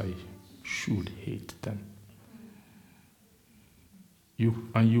much as I should hate them.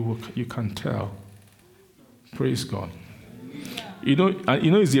 You can tell. Praise God. You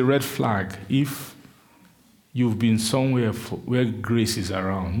know it's a red flag if you've been somewhere where grace is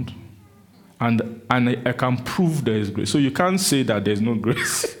around, And I can prove there is grace. So you can't say that there's no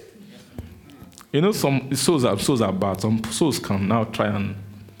grace. Some souls are bad. Some souls can now try and,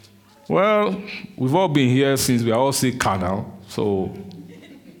 well, we've all been here since we are all still carnal. So,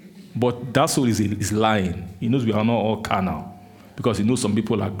 but that soul is lying. He knows we are not all carnal because he knows some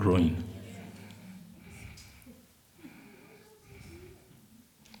people are growing.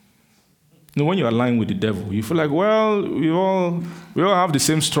 When you are lying with the devil, you feel like, well, we all have the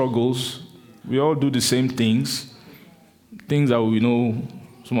same struggles. We all do the same things. Things that we know,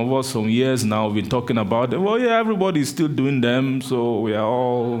 some of us some years now have been talking about. Well, yeah, everybody is still doing them, so we are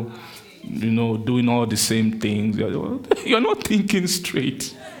all, doing all the same things. You're not thinking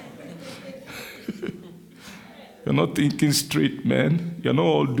straight. You're not thinking straight, man. You're not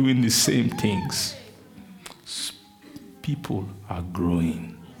all doing the same things. People are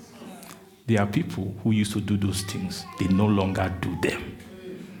growing. There are people who used to do those things. They no longer do them.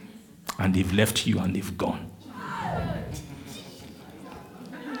 And they've left you and they've gone.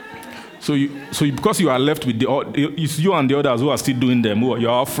 So because you are left with it's you and the others who are still doing them, who are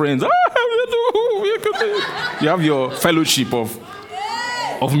your friends. You have your fellowship of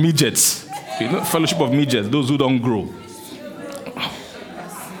midgets. Fellowship of midgets, those who don't grow.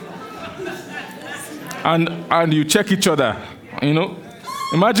 And you check each other,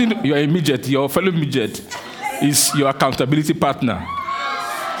 Imagine you're a midget, your fellow midget is your accountability partner.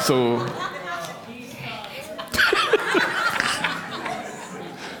 So,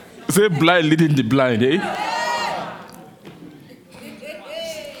 say blind leading the blind, eh?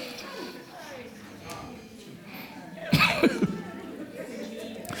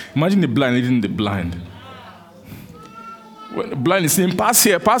 Imagine the blind leading the blind. When the blind is saying, pass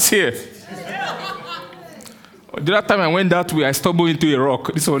here, pass here. The other time I went that way, I stumbled into a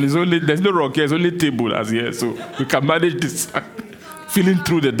rock. This one is there's no rock here, there's only a table as here, so we can manage this. Feeling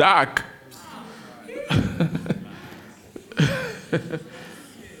through the dark.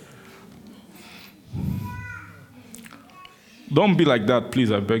 Don't be like that,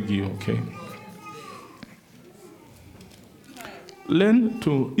 please, I beg you, okay? Learn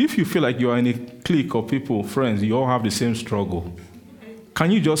to, if you feel like you are in a clique of people, friends, you all have the same struggle.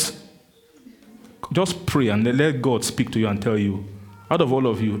 Can you just pray and let God speak to you and tell you, out of all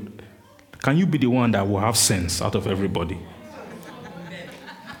of you, can you be the one that will have sense out of everybody?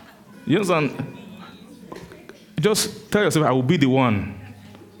 You understand? Just tell yourself, I will be the one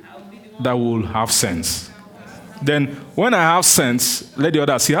that will have sense. Then when I have sense, let the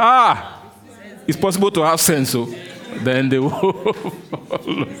others say, it's possible to have sense. So then they will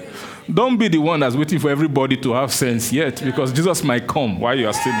follow. Don't be the one that's waiting for everybody to have sense yet, because Jesus might come while you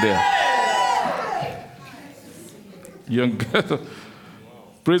are still there.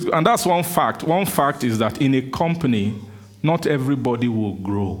 And that's one fact. One fact is that in a company, not everybody will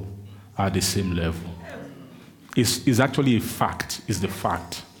grow at the same level. It's actually a fact. It's the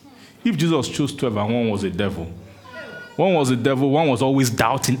fact. If Jesus chose 12 and one was a devil, one was always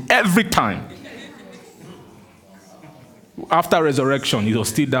doubting every time. After resurrection, he was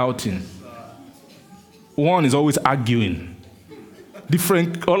still doubting. One is always arguing.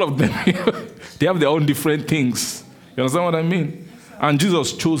 Different, all of them, they have their own different things. You understand what I mean? And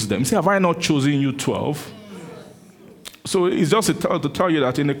Jesus chose them. He said, have I not chosen you 12? So it's just to tell you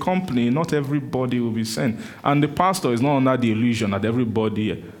that in a company, not everybody will be sent. And the pastor is not under the illusion that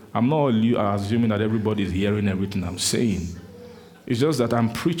everybody, I'm not assuming that everybody is hearing everything I'm saying. It's just that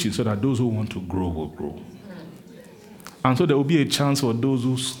I'm preaching so that those who want to grow will grow. And so there will be a chance for those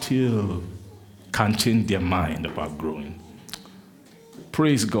who still can change their mind about growing.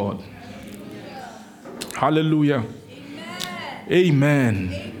 Praise God. Hallelujah.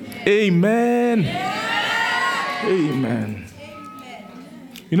 Amen. Amen. Amen.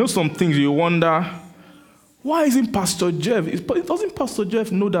 Some things you wonder, why isn't Pastor Jeff? Doesn't Pastor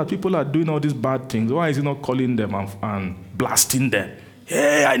Jeff know that people are doing all these bad things? Why is he not calling them and blasting them?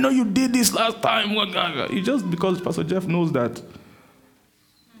 Hey, I know you did this last time. It's just because Pastor Jeff knows that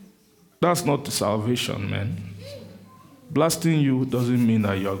that's not salvation, man. Blasting you doesn't mean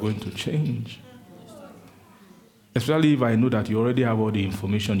that you are going to change. Especially if I know that you already have all the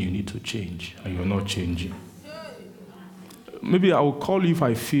information you need to change and you're not changing. Maybe I will call you if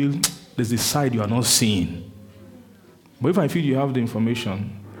I feel there's a side you are not seeing. But if I feel you have the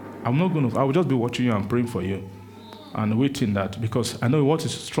information, I will just be watching you and praying for you and waiting that, because I know what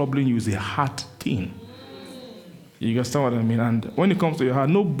is troubling you is a heart thing. You understand what I mean? And when it comes to your heart,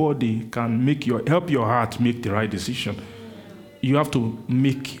 nobody can help your heart make the right decision. You have to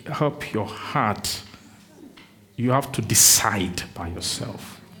help your heart. You have to decide by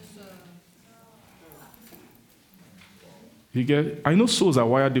yourself. You get? I know souls are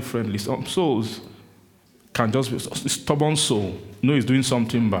wired differently. Some souls can just be a stubborn soul. He's doing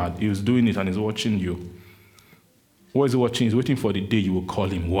something bad. He's doing it and he's watching you. What is he watching? He's waiting for the day you will call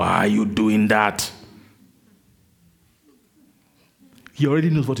him. Why are you doing that? He already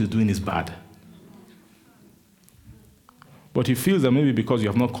knows what he's doing is bad. But he feels that maybe because you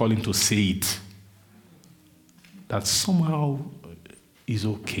have not called him to say it, that somehow is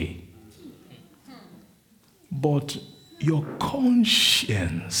okay. But your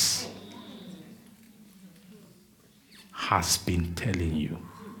conscience has been telling you.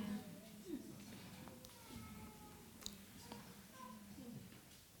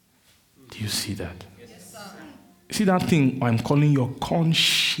 Do you see that? Yes, sir. See that thing I'm calling your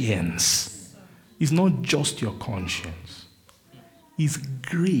conscience? It's not just your conscience. It's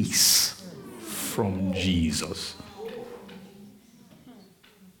grace from Jesus.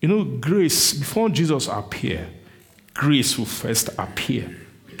 Grace, before Jesus appeared, grace will first appear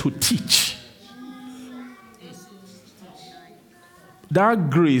to teach. That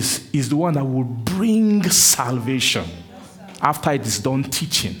grace is the one that will bring salvation after it is done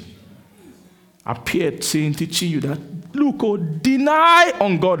teaching. Appeared saying, teaching you that, look, deny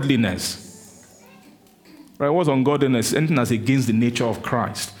ungodliness. Right? What's ungodliness? Anything that's against the nature of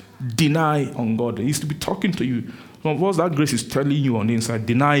Christ. Deny ungodliness. He's to be talking to you. What that grace is telling you on the inside,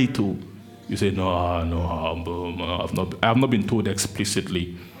 deny it too. You say, no, I have not been told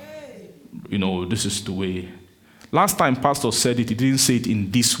explicitly. This is the way. Last time Pastor said it, he didn't say it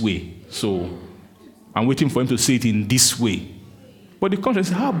in this way. So I'm waiting for him to say it in this way. But the conscience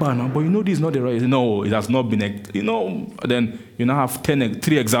says, but this is not the right. No, it has not been, Then you now have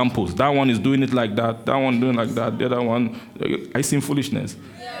 3 examples. That one is doing it like that. That one doing it like that. The other one, I see foolishness.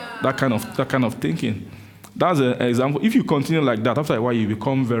 Yeah. That kind of thinking. That's an example. If you continue like that, after a while you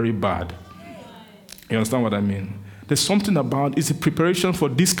become very bad. You understand what I mean? There's something about, it's a preparation for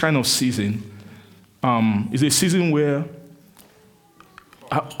this kind of season. It's a season where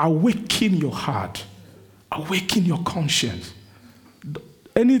awaken your heart, awaken your conscience.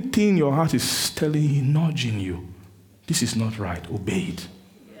 Anything your heart is telling you, nudging you, this is not right, obey it.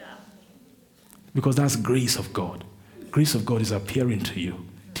 Yeah. Because that's grace of God. Grace of God is appearing to you,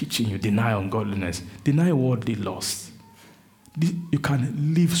 teaching you, deny ungodliness, deny worldly lust. You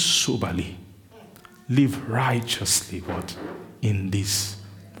can live soberly, live righteously, in this.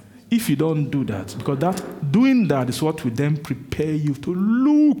 If you don't do that, because doing that is what will then prepare you to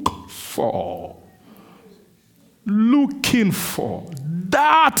looking for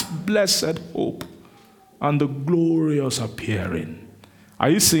that blessed hope and the glorious appearing. Are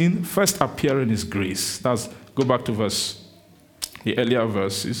you seeing? First appearing is grace. Go back to the earlier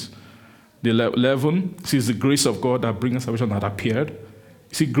verses. The 11 sees the grace of God that brings salvation that appeared. You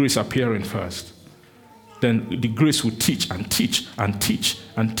see grace appearing first. Then the grace will teach and teach and teach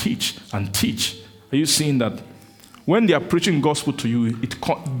and teach and teach. Are you seeing that? When they are preaching gospel to you,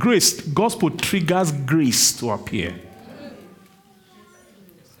 gospel triggers grace to appear.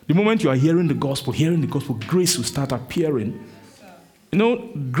 The moment you are hearing the gospel, grace will start appearing.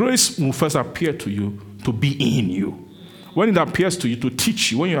 Grace will first appear to you to be in you. When it appears to you to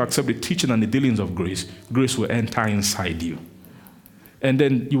teach you, when you accept the teaching and the dealings of grace, grace will enter inside you. And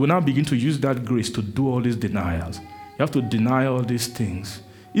then you will now begin to use that grace to do all these denials. You have to deny all these things.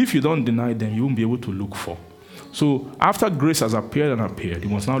 If you don't deny them, you won't be able to look for. So after grace has appeared, you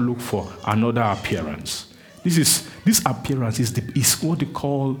must now look for another appearance. This appearance is what they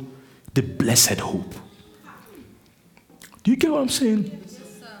call the blessed hope. Do you get what I'm saying?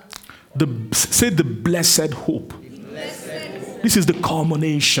 Say the blessed hope. This is the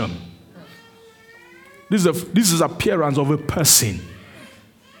culmination. This is appearance of a person.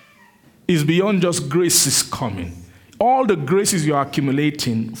 It's beyond just grace is coming. All the graces you are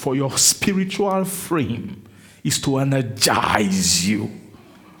accumulating for your spiritual frame is to energize you,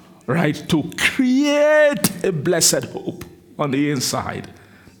 right? To create a blessed hope on the inside.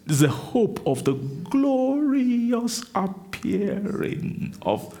 It's the hope of the glorious appearing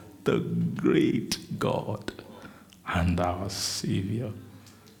of the great God and our Savior,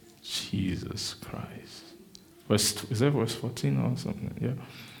 Jesus Christ. Is that verse 14 or something? Yeah.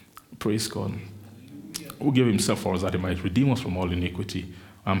 Praise God. Who gave himself for us that he might redeem us from all iniquity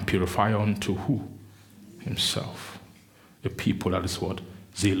and purify unto who? Himself. A people that is what?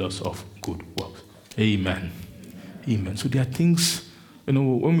 Zealous of good works. Amen. Amen. So there are things,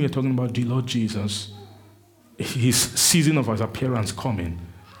 when we are talking about the Lord Jesus, his season of his appearance coming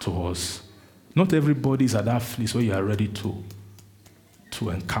to us, not everybody is at that place where you are ready to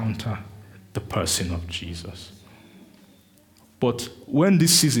encounter the person of Jesus. But when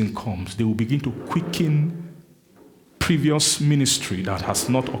this season comes, they will begin to quicken previous ministry that has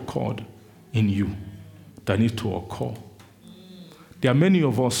not occurred in you that needs to occur. There are many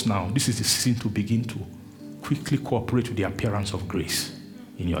of us now, this is the season to begin to quickly cooperate with the appearance of grace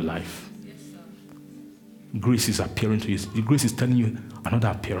in your life. Grace is appearing to you. The grace is telling you another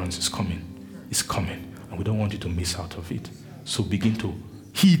appearance is coming. It's coming. And we don't want you to miss out of it. So begin to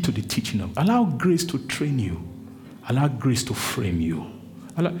heed to the teaching of. Allow grace to train you. Allow grace to frame you.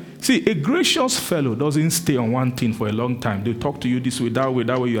 See, a gracious fellow doesn't stay on one thing for a long time. They talk to you this way, that way,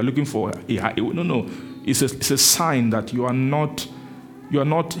 that way. You are looking for no. It's a sign that you are not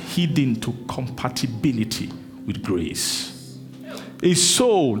hidden to compatibility with grace. A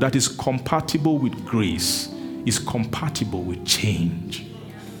soul that is compatible with grace is compatible with change.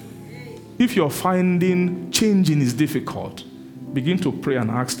 If you're finding changing is difficult, begin to pray and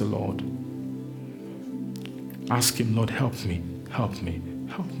ask the Lord. Ask him, Lord, help me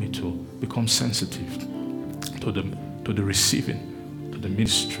to become sensitive to the receiving, to the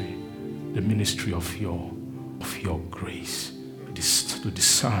ministry of your grace, to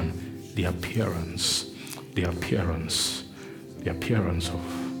discern the appearance of grace, the appearance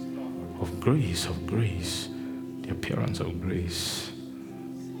of grace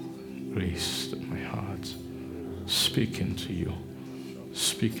to my heart, speaking to you, I'm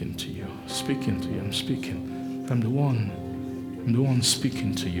speaking. I'm the one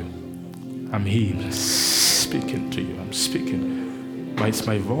speaking to you. I'm him speaking to you. I'm speaking. But it's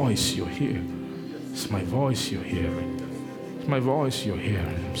my voice you're hearing. It's my voice you're hearing. It's my voice you're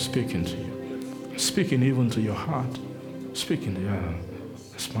hearing. I'm speaking to you. I'm speaking even to your heart. Speaking, yeah.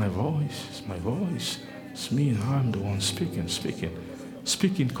 It's my voice. It's my voice. It's me. I'm the one speaking.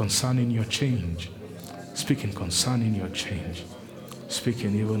 Speaking concerning your change. Speaking concerning your change.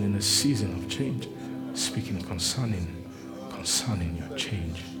 Speaking even in a season of change. Speaking concerning your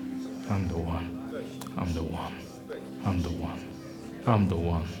change. I'm the one.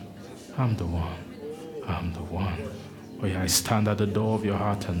 Oh yeah, I stand at the door of your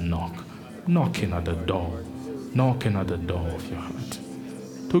heart and knocking at the door of your heart,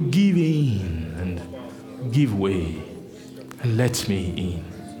 to give in and give way and let me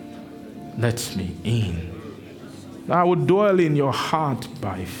in. I will dwell in your heart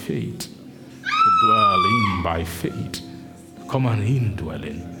by faith. To dwell in by faith. Come on in,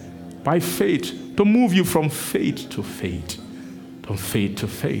 dwelling. By faith. To move you from faith to faith. From faith to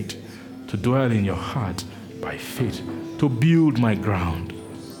faith. To dwell in your heart by faith. To build my ground.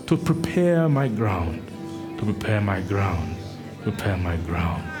 To prepare my ground. To prepare my ground. Prepare my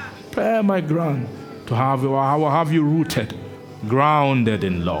ground. Prepare my ground. I will have you rooted. Grounded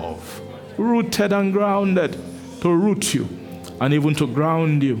in love. Rooted and grounded. To root you. And even to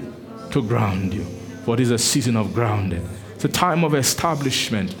ground you. For it is a season of grounding. It's a time of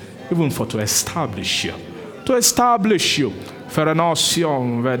establishment, even to establish you. To establish you.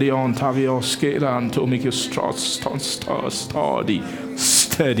 Ferenosion, vedion, tavios, to make you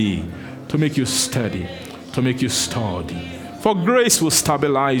steady. To make you steady. To make you sturdy. For grace will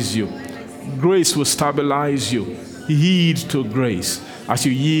stabilize you. Grace will stabilize you. Heed to grace as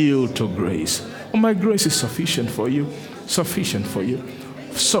you yield to grace. Oh, my grace is sufficient for you. Sufficient for you.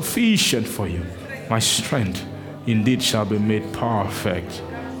 Sufficient for you. My strength indeed shall be made perfect,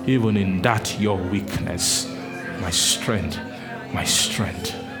 even in that your weakness. My strength.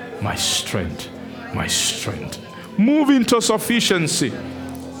 Move into sufficiency,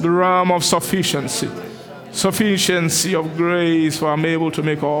 the realm of sufficiency. Sufficiency of grace, for I'm able to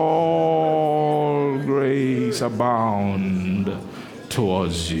make all grace abound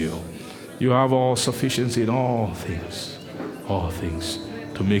towards you. You have all sufficiency in all things,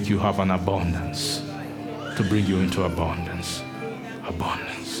 to make you have an abundance, to bring you into abundance,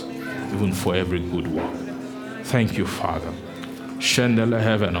 even for every good work. Thank you, Father. Shendele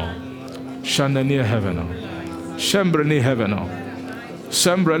heaveno, shandani heaveno, shembrani heaveno,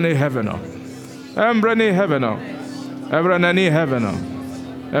 sembrani heaveno, embrani heaveno, evranani heaveno,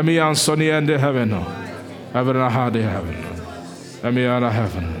 emiansoni ende heaveno, evranahade heaveno, emiana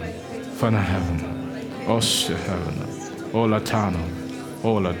heaven, fana heaven, oshe heaven, olatano.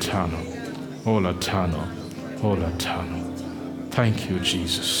 Thank you,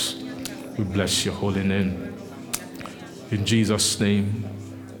 Jesus. We bless your holy name. In Jesus' name,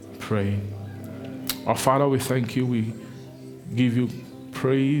 pray. Our Father, we thank you. We give you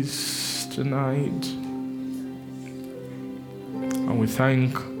praise tonight. And we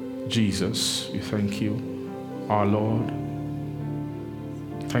thank Jesus. We thank you, our Lord.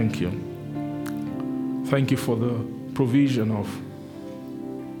 Thank you. Thank you for the provision of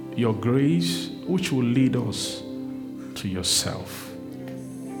your grace, which will lead us to yourself,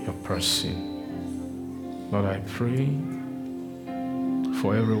 your person. Lord, I pray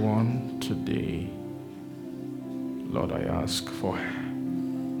for everyone today. Lord, I ask for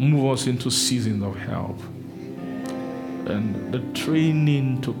move us into seasons of help and the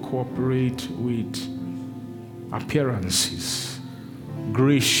training to cooperate with appearances,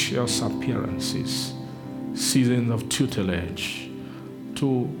 gracious appearances, seasons of tutelage,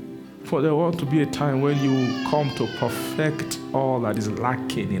 for there ought to be a time when you come to perfect all that is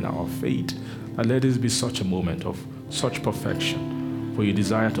lacking in our faith. And let this be such a moment of such perfection, for you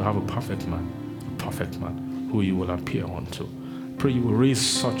desire to have a perfect man who you will appear unto. Pray you will raise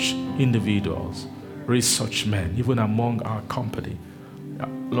such individuals, raise such men, even among our company.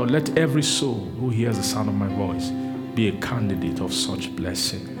 Lord, let every soul who hears the sound of my voice be a candidate of such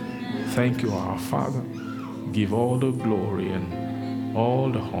blessing. Thank you, our Father. Give all the glory and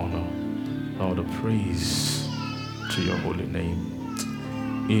all the honor, all the praise to your holy name.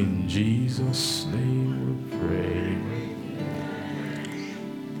 In Jesus' name we pray.